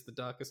 truly is the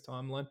darkest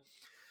timeline.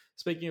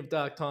 Speaking of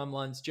dark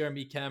timelines,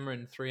 Jeremy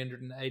Cameron,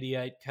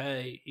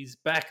 388k. He's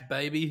back,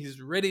 baby.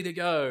 He's ready to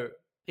go.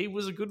 He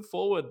was a good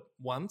forward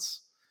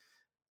once.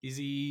 Is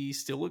he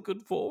still a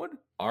good forward?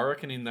 I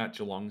reckon in that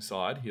Geelong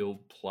side,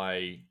 he'll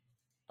play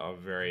a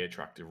very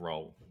attractive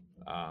role.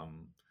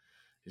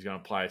 He's going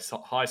to play a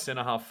high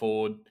centre half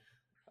forward.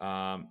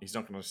 He's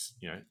not going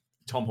to,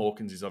 Tom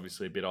Hawkins is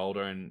obviously a bit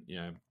older and,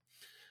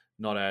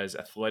 not as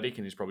athletic,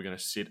 and he's probably going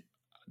to sit,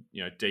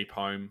 deep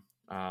home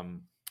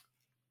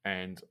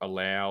and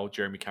allow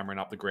Jeremy Cameron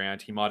up the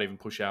ground. He might even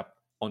push out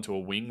onto a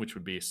wing, which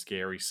would be a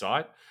scary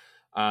sight.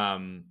 I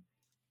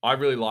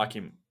really like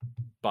him,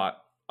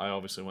 but I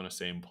obviously want to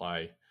see him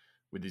play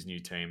with his new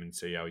team and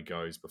see how he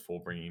goes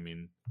before bringing him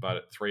in. But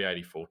at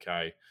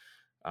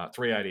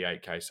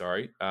 388k,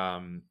 sorry,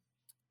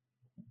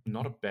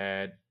 not a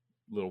bad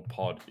little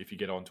pod if you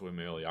get onto him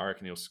early. I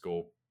reckon he'll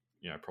score,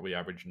 probably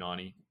average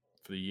 90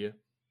 for the year,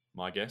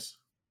 my guess.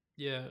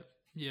 Yeah,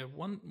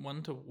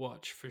 one to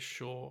watch for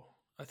sure.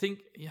 I think,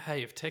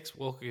 hey, if Tex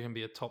Walker can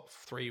be a top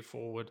 3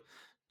 forward,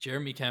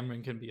 Jeremy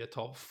Cameron can be a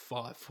top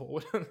 5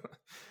 forward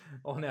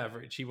on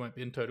average. He won't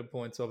be in total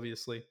points,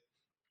 obviously.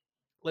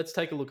 Let's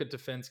take a look at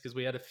defense because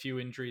we had a few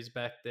injuries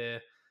back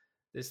there.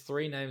 There's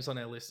 3 names on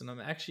our list, and I'm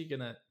actually going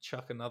to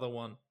chuck another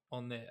one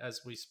on there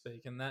as we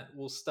speak. And that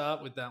we'll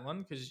start with that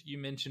one because you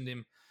mentioned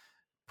him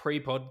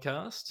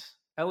pre-podcast.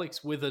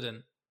 Alex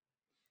Witherden.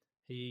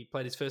 He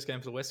played his first game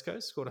for the West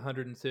Coast, scored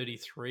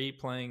 133,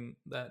 playing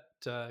that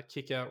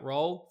kick-out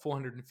role,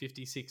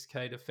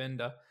 456k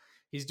defender.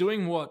 He's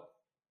doing what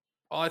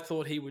I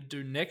thought he would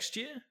do next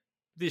year,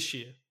 this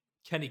year.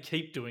 Can he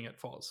keep doing it,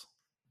 Foz?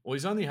 Well,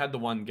 he's only had the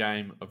one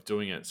game of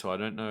doing it, so I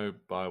don't know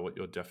by what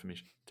your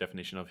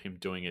definition of him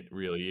doing it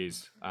really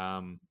is.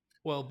 Well,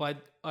 let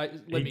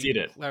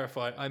me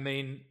clarify. I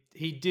mean,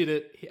 he did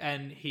it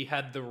and he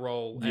had the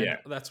role, and Yeah.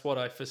 that's what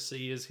I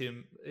foresee as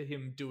him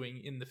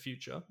doing in the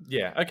future.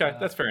 Yeah. Okay,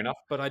 that's fair enough.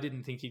 But I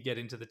didn't think he'd get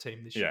into the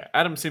team this year. Yeah,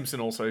 Adam Simpson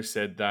also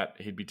said that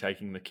he'd be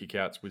taking the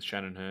kickouts with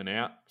Shannon Hearn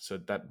out, so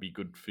that'd be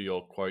good for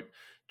your quote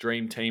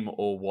dream team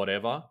or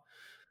whatever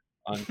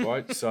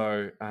unquote.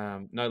 So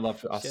no love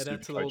for us Shout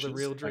out super to all the coaches,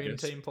 real I dream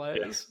guess. team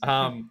players.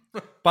 Yeah.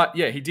 But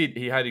yeah, he did.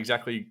 He had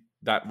exactly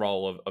that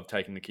role of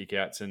taking the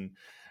kickouts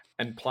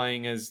and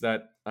playing as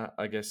that.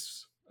 I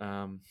guess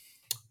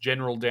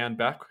general down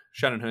back.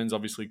 Shannon Hearn's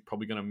obviously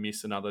probably going to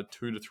miss another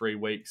 2 to 3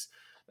 weeks.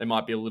 They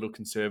might be a little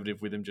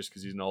conservative with him just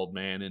because he's an old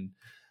man and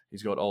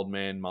he's got old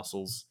man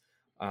muscles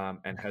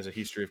and has a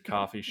history of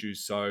calf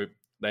issues. So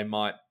they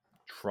might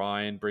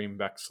try and bring him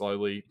back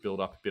slowly,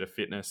 build up a bit of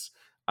fitness.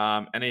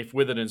 And if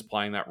Witherden's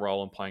playing that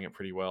role and playing it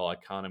pretty well, I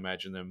can't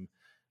imagine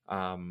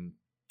them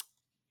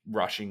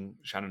rushing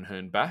Shannon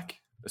Hearn back,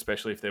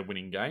 especially if they're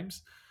winning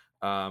games.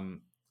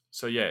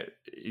 So yeah,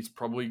 he's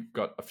probably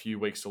got a few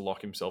weeks to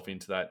lock himself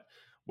into that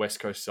West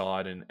Coast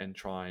side and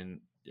try and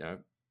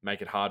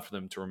make it hard for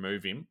them to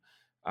remove him.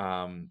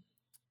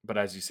 But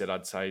as you said,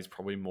 I'd say he's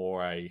probably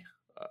more a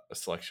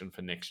selection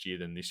for next year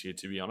than this year,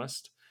 to be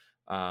honest.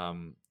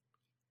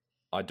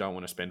 I don't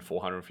want to spend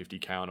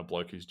 $450K on a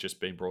bloke who's just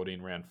been brought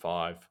in round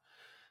 5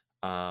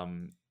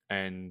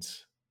 and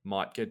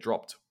might get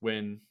dropped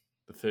when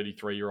the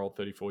 33-year-old,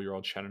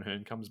 34-year-old Shannon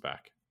Hearn comes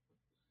back.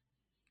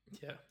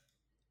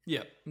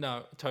 Yeah.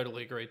 No,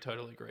 totally agree.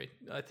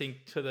 I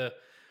think to the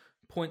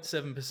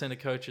 0.7% of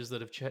coaches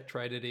that have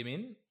traded him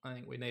in, I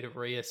think we need to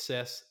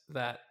reassess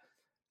that.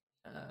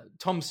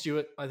 Tom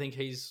Stewart, I think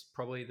he's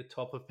probably the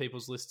top of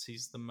people's lists.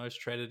 He's the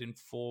most traded in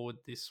forward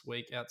this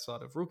week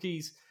outside of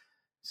rookies.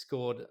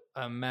 Scored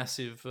a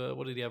massive,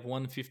 what did he have?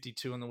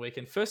 152 on the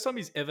weekend. First time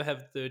he's ever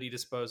had 30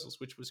 disposals,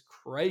 which was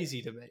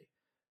crazy to me.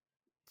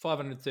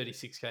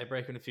 536K,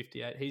 breaking to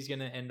 58. He's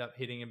going to end up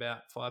hitting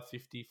about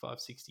 550,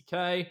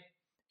 560K.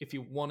 If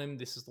you want him,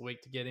 this is the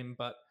week to get him.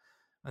 But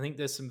I think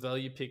there's some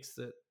value picks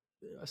that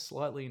are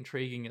slightly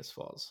intriguing as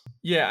Foz.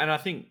 Yeah, and I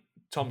think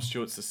Tom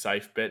Stewart's a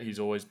safe bet. He's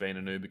always been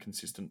an uber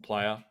consistent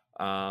player,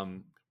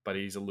 but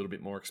he's a little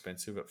bit more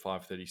expensive at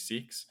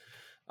 536.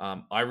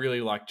 I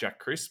really like Jack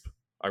Crisp.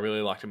 I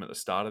really liked him at the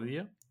start of the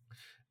year,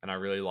 and I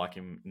really like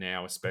him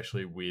now,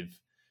 especially with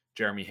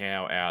Jeremy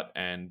Howe out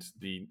and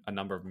a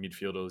number of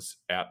midfielders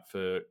out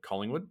for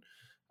Collingwood.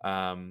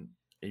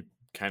 He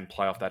can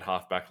play off that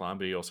half-back line,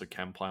 but he also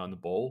can play on the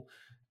ball,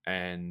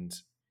 and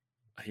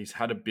he's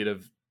had a bit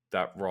of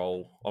that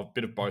role, a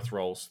bit of both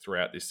roles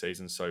throughout this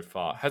season so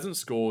far. Hasn't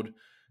scored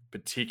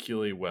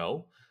particularly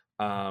well,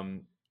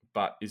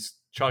 but is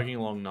chugging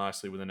along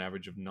nicely with an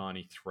average of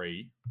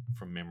 93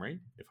 from memory.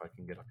 If I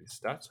can get up his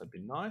stats, that'd be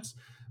nice.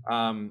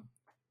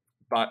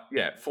 But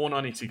yeah,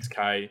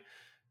 496K,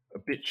 a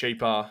bit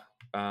cheaper,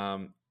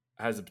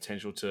 has the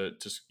potential to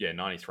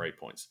 93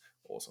 points.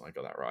 Awesome, I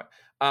got that right.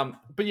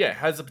 But yeah,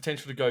 has the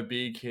potential to go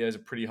big. He has a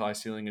pretty high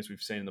ceiling as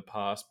we've seen in the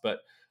past,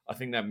 but I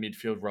think that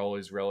midfield role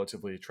is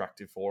relatively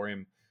attractive for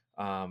him.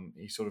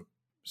 He sort of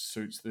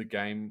suits the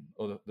game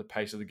or the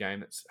pace of the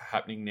game that's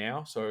happening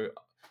now. So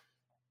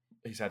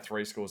he's had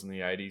 3 scores in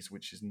the 80s,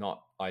 which is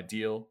not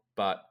ideal,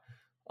 but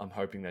I'm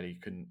hoping that he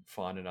can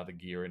find another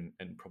gear and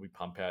probably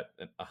pump out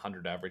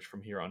 100 average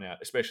from here on out,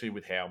 especially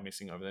with Howe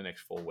missing over the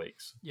next 4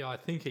 weeks. Yeah, I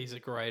think he's a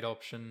great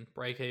option.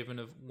 Break even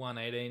of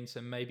 118,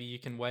 so maybe you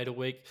can wait a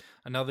week.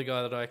 Another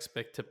guy that I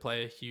expect to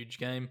play a huge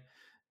game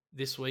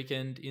this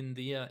weekend in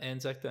the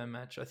Anzac Day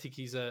match. I think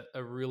he's a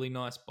really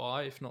nice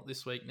buy, if not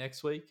this week,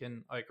 next week.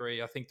 And I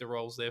agree. I think the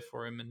role's there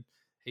for him, and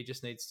he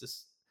just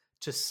needs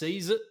to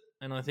seize it.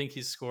 And I think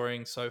his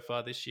scoring so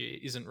far this year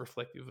isn't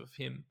reflective of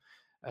him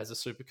as a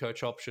super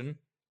coach option,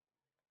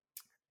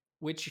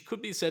 which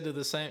could be said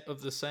which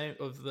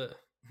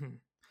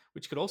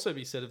could also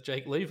be said of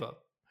Jake Lever,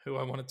 who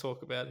I want to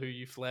talk about, who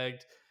you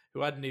flagged, who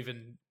hadn't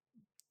even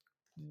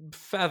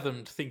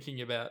fathomed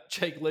thinking about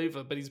Jake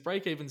Lever, but he's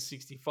break even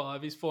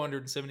 65, he's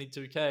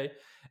 472K,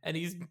 and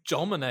he's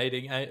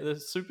dominating the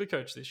super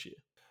coach this year.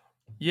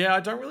 Yeah, I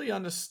don't really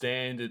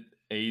understand it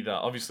either.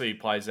 Obviously, he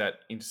plays that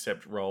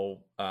intercept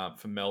role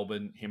for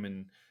Melbourne. Him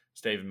and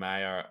Stephen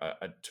May are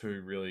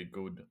 2 really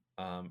good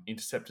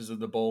interceptors of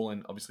the ball,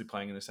 and obviously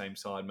playing in the same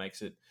side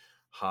makes it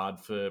hard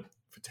for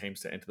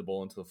teams to enter the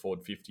ball into the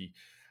forward 50.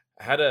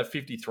 Had a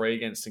 53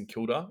 against St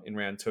Kilda in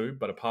round 2,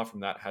 but apart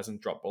from that,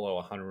 hasn't dropped below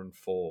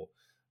 104.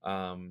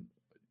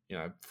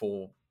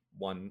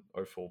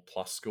 4104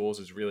 plus scores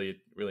is really,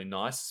 really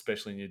nice,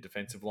 especially in your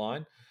defensive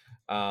line,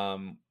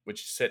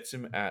 which sets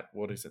him at,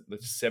 the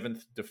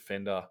 7th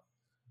defender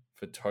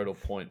for total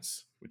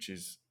points, which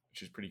is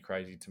pretty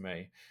crazy to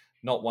me.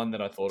 Not one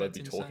that I thought I'd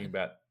be talking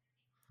about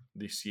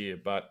this year,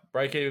 but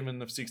break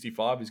even of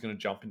 65 is going to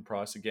jump in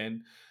price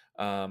again.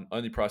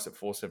 Only priced at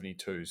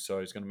 472, so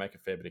he's going to make a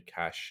fair bit of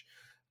cash.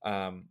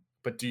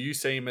 But do you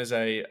see him as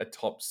a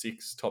top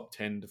 6, top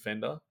 10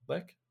 defender,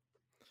 Lek?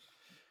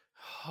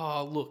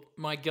 Oh, look,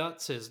 my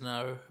gut says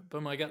no,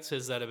 but my gut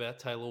says that about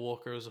Taylor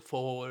Walker as a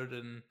forward,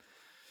 and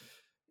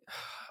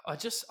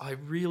I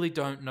really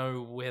don't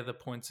know where the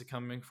points are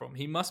coming from.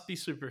 He must be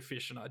super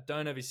efficient. I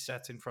don't have his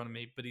stats in front of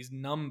me, but his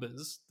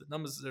numbers, the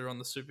numbers that are on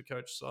the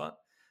Supercoach site,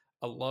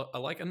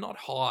 are not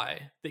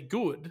high. They're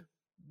good.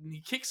 He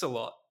kicks a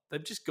lot.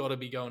 They've just got to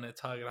be going at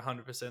target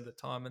 100% of the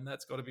time, and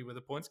that's got to be where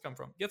the points come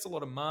from. Gets a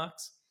lot of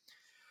marks.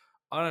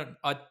 I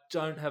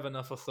don't have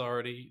enough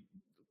authority.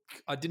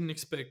 I didn't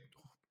expect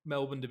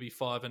Melbourne to be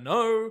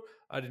 5-0.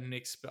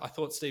 I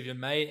thought Stephen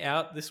May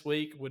out this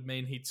week would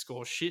mean he'd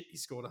score shit. He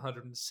scored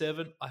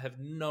 107. I have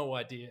no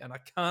idea, and I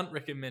can't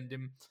recommend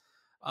him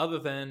other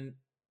than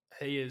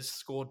he has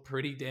scored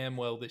pretty damn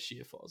well this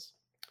year, Foz.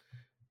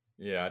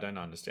 Yeah, I don't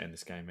understand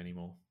this game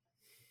anymore.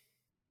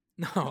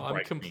 No,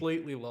 I'm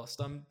completely lost.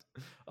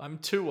 I'm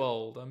too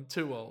old.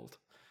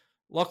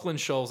 Lachlan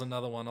Scholl's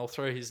another one. I'll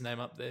throw his name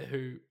up there,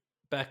 who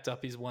backed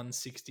up his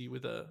 160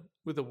 with a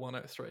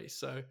 103.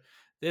 So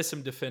there's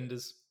some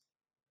defenders.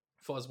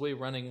 Foz, we're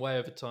running way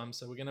over time,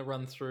 so we're going to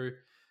run through.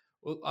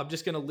 Well, I'm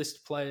just going to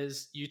list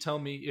players. You tell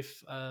me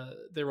if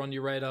they're on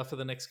your radar for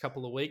the next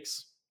couple of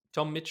weeks.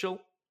 Tom Mitchell.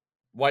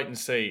 Wait and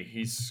see.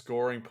 He's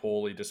scoring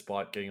poorly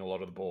despite getting a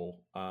lot of the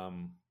ball.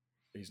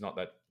 He's not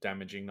that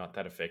damaging, not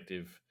that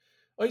effective.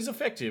 Well, he's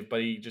effective,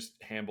 but he just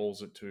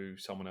handballs it to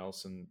someone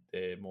else and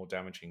they're more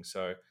damaging.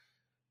 So,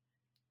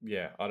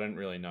 yeah, I don't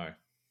really know.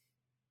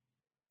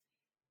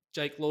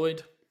 Jake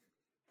Lloyd.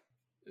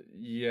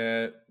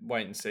 Yeah,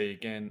 wait and see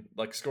again.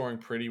 Like scoring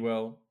pretty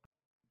well.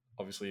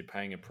 Obviously, you're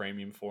paying a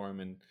premium for him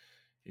and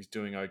he's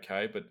doing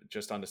okay, but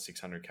just under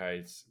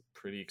 600k is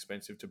pretty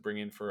expensive to bring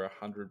in for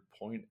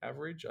 100-point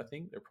average. I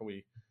think they're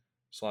probably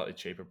slightly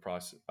cheaper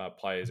price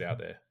players out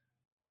there.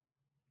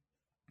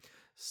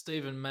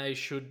 Stephen May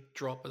should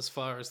drop as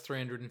far as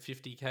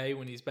 350k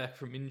when he's back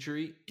from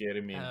injury. Get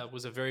him in.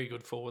 Was a very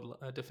good forward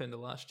defender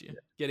last year.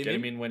 Yeah. Get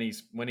him in when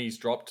he's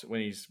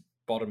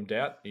bottomed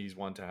out. He's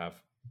one to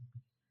have.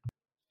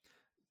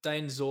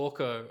 Dane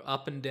Zorko,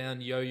 up and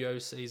down yo-yo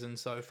season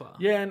so far.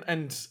 Yeah,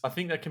 and I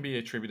think that can be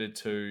attributed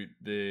to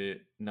the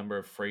number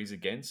of frees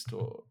against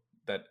or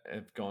that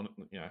have gone,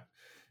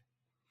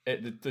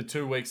 the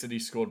 2 weeks that he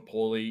scored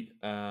poorly,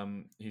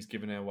 he's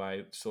given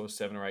away sort of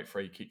 7 or 8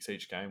 free kicks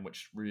each game,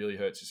 which really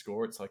hurts his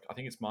score. It's like, I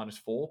think it's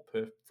 -4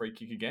 per free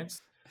kick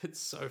against. It's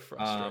so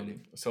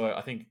frustrating. So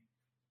I think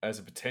as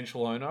a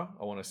potential owner,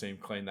 I want to see him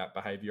clean that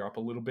behavior up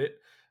a little bit.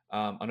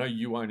 I know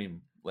you own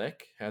him,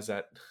 Lek. How's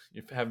that?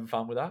 You having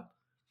fun with that?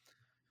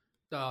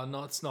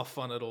 No, it's not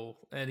fun at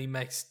all. And he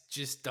makes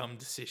just dumb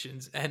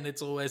decisions. And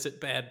it's always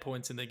at bad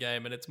points in the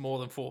game. And it's more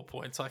than 4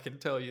 points. I can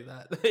tell you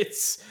that.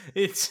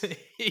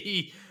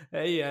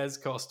 He has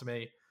cost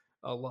me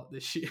a lot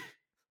this year.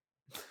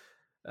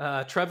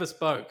 Travis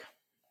Boak.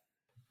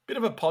 Bit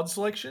of a pod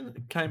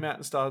selection. Came out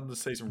and started the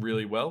season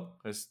really well.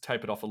 Has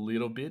tapered off a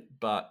little bit,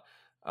 but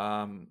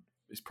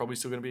he's probably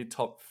still going to be a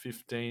top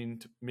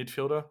 15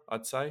 midfielder,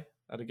 I'd say,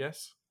 at a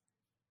guess.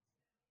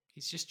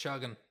 He's just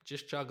chugging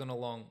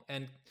along.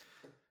 And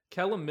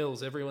Callum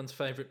Mills, everyone's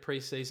favourite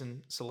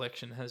preseason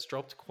selection, has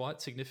dropped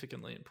quite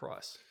significantly in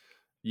price.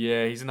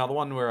 Yeah, he's another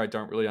one where I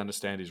don't really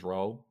understand his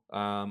role.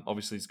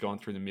 Obviously, he's gone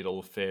through the middle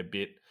a fair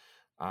bit.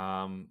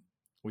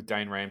 With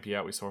Dane Rampy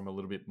out, we saw him a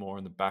little bit more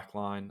in the back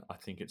line. I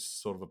think it's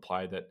sort of a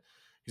play that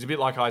he's a bit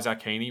like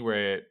Isaac Heaney,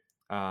 where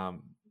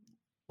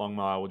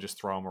Longmire will just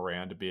throw him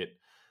around a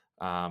bit,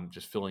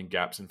 just filling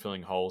gaps and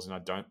filling holes, and I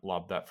don't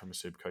love that from a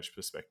Supercoach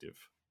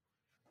perspective.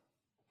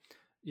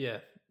 Yeah,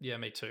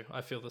 me too.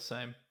 I feel the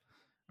same.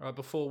 All right,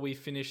 before we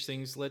finish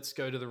things, let's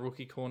go to the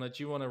rookie corner.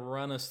 Do you want to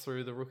run us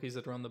through the rookies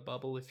that are on the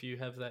bubble if you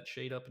have that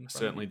sheet up in front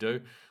Certainly of you?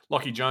 do.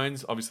 Lachie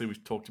Jones, obviously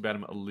we've talked about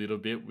him a little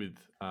bit with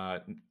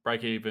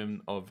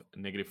break-even of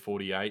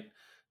 -48,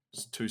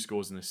 2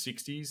 scores in the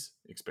 60s,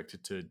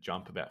 expected to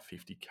jump about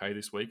 50k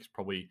this week. It's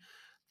probably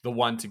the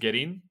one to get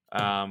in.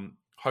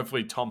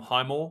 Hopefully Tom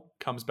Highmore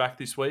comes back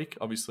this week.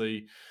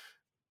 Obviously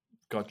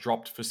got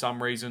dropped for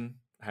some reason,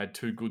 had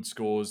 2 good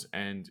scores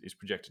and is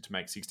projected to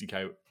make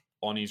 60k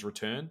on his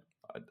return.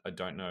 I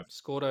don't know.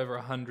 Scored over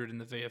 100 in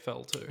the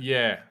VFL too.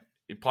 Yeah,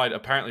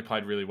 apparently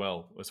played really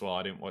well as well.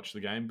 I didn't watch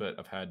the game, but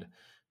I've had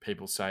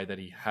people say that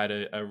he had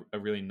a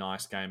really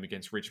nice game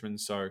against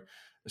Richmond. So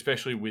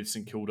especially with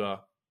St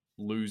Kilda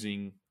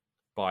losing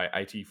by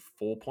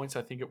 84 points,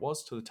 I think it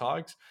was, to the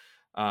Tigers.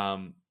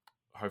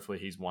 Hopefully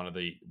he's one of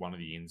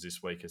the ins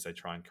this week as they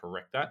try and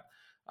correct that.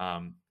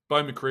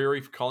 Bo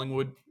McCreary for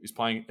Collingwood has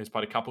played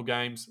a couple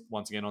games,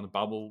 once again on the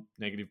bubble,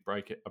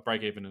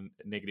 break even and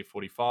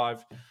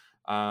 -45.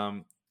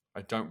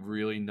 I don't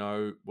really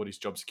know what his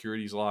job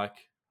security is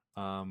like.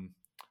 Playing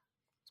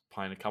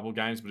a couple of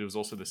games, but it was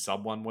also the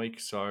sub 1 week,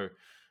 so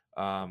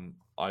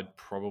I'd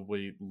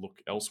probably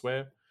look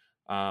elsewhere.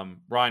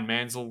 Ryan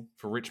Mansell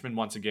for Richmond,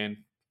 once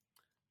again,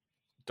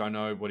 don't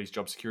know what his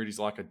job security is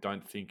like. I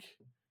don't think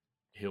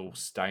he'll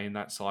stay in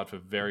that side for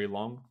very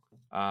long.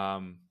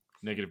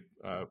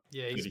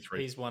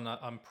 He's one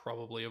I'm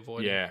probably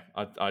avoiding. Yeah,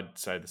 I'd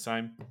say the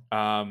same.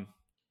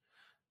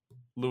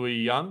 Lewis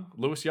Young.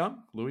 Lewis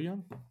Young.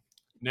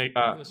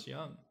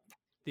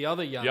 The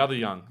other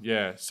Young.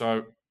 Yeah.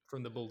 So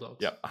from the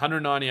Bulldogs. Yeah,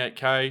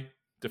 198k,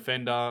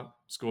 defender,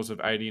 scores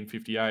of 80 and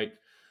 58.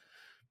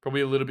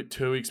 Probably a little bit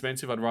too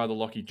expensive. I'd rather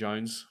Lockie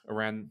Jones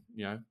around,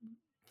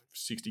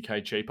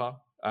 60K cheaper.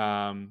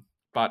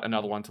 But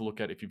another one to look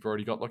at if you've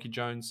already got Lockie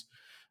Jones.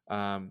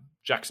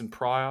 Jackson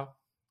Pryor,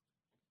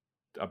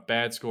 a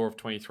bad score of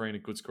 23 and a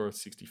good score of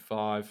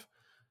 65.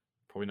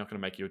 Probably not going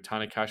to make you a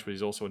ton of cash, but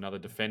he's also another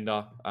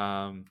defender.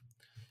 Don't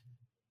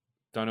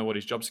know what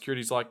his job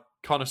security is like.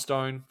 Connor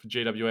Stone for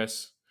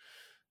GWS.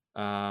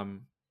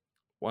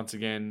 Once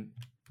again,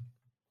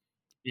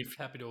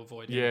 happy to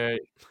avoid him. Yeah,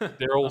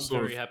 they're all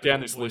sort of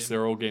down this list. him.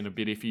 They're all getting a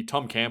bit iffy.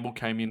 Tom Campbell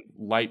came in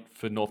late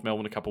for North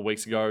Melbourne a couple of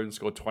weeks ago and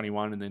scored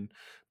 21, and then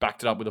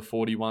backed it up with a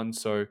 41.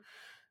 So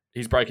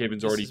his break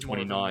even's already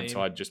 29.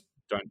 So I just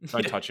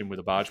don't touch him with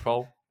a barge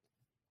pole.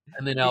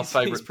 And then our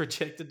favorite, he's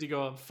projected to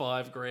go up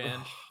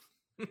 $5,000.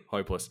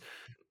 Hopeless.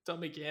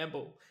 Tommy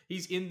Campbell.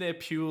 He's in there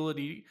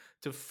purely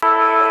to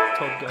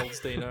Todd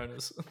Goldstein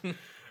owners. And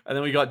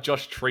then we got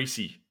Josh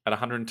Treacy at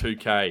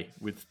 102K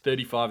with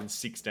 35 and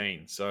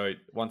 16. So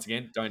once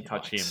again, don't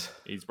touch him.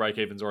 His break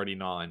even's already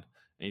 9 and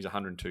he's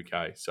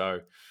 102K. So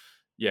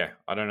yeah,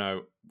 I don't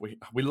know.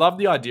 We love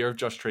the idea of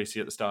Josh Treacy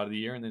at the start of the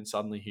year, and then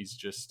suddenly he's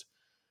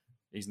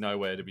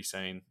nowhere to be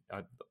seen.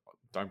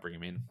 Don't bring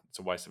him in. It's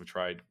a waste of a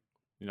trade.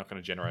 You're not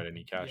going to generate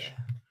any cash.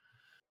 Yeah.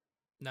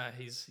 No,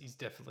 he's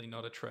definitely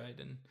not a trade.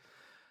 And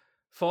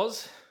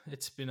Foz,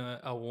 it's been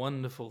a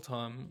wonderful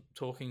time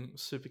talking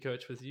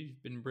Supercoach with you.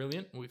 You've been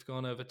brilliant. We've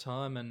gone over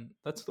time, and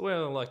that's the way I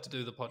like to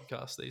do the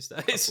podcast these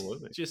days.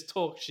 Absolutely. Just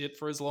talk shit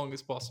for as long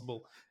as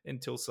possible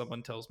until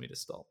someone tells me to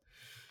stop.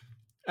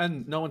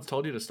 And no one's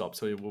told you to stop,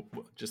 so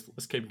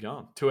let's keep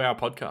going. 2-hour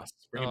podcast.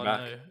 Bring it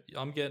back. No.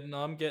 I'm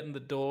getting the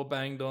door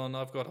banged on.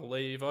 I've got to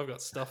leave. I've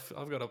got stuff.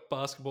 I've got a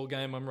basketball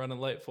game I'm running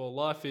late for.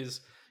 Life is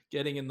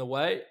getting in the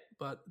way,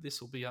 but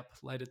this will be up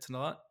later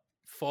tonight.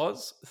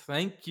 Foz,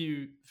 thank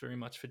you very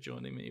much for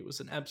joining me. It was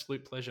an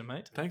absolute pleasure,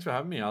 mate. Thanks for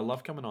having me. I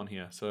love coming on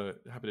here, so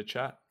happy to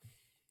chat.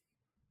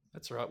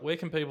 That's right. Where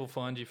can people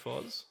find you,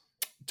 Foz?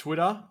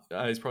 Twitter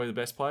is probably the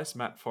best place.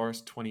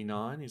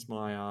 MattForrest29 is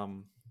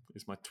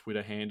my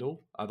Twitter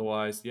handle.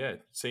 Otherwise, yeah,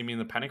 see me in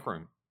the panic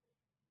room.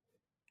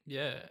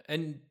 Yeah,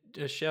 and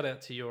a shout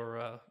out to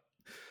your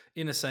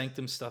Inner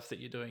Sanctum stuff that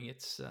you're doing.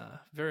 It's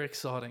very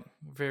exciting.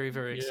 Very,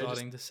 very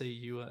exciting to see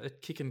you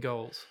kicking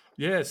goals.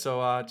 Yeah,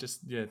 so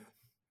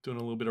doing a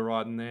little bit of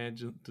riding there,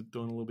 just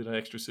doing a little bit of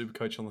extra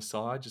Supercoach on the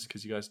side, just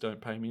because you guys don't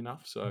pay me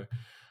enough. So,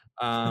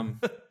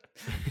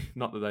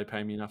 not that they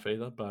pay me enough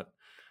either, but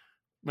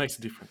makes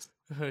a difference.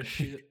 Oh,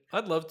 shit.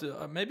 I'd love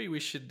to. Maybe we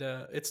should.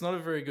 It's not a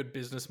very good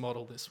business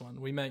model, this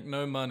one. We make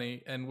no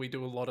money, and we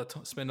do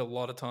spend a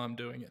lot of time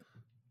doing it.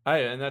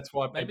 Hey, and that's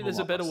why maybe there's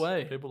a better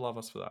way. People love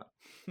us for that.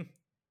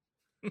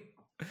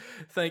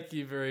 Thank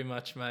you very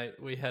much, mate.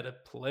 We had a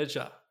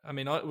pleasure. I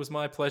mean, it was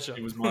my pleasure.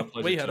 It was my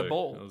pleasure. We had a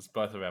ball. It was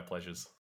both of our pleasures.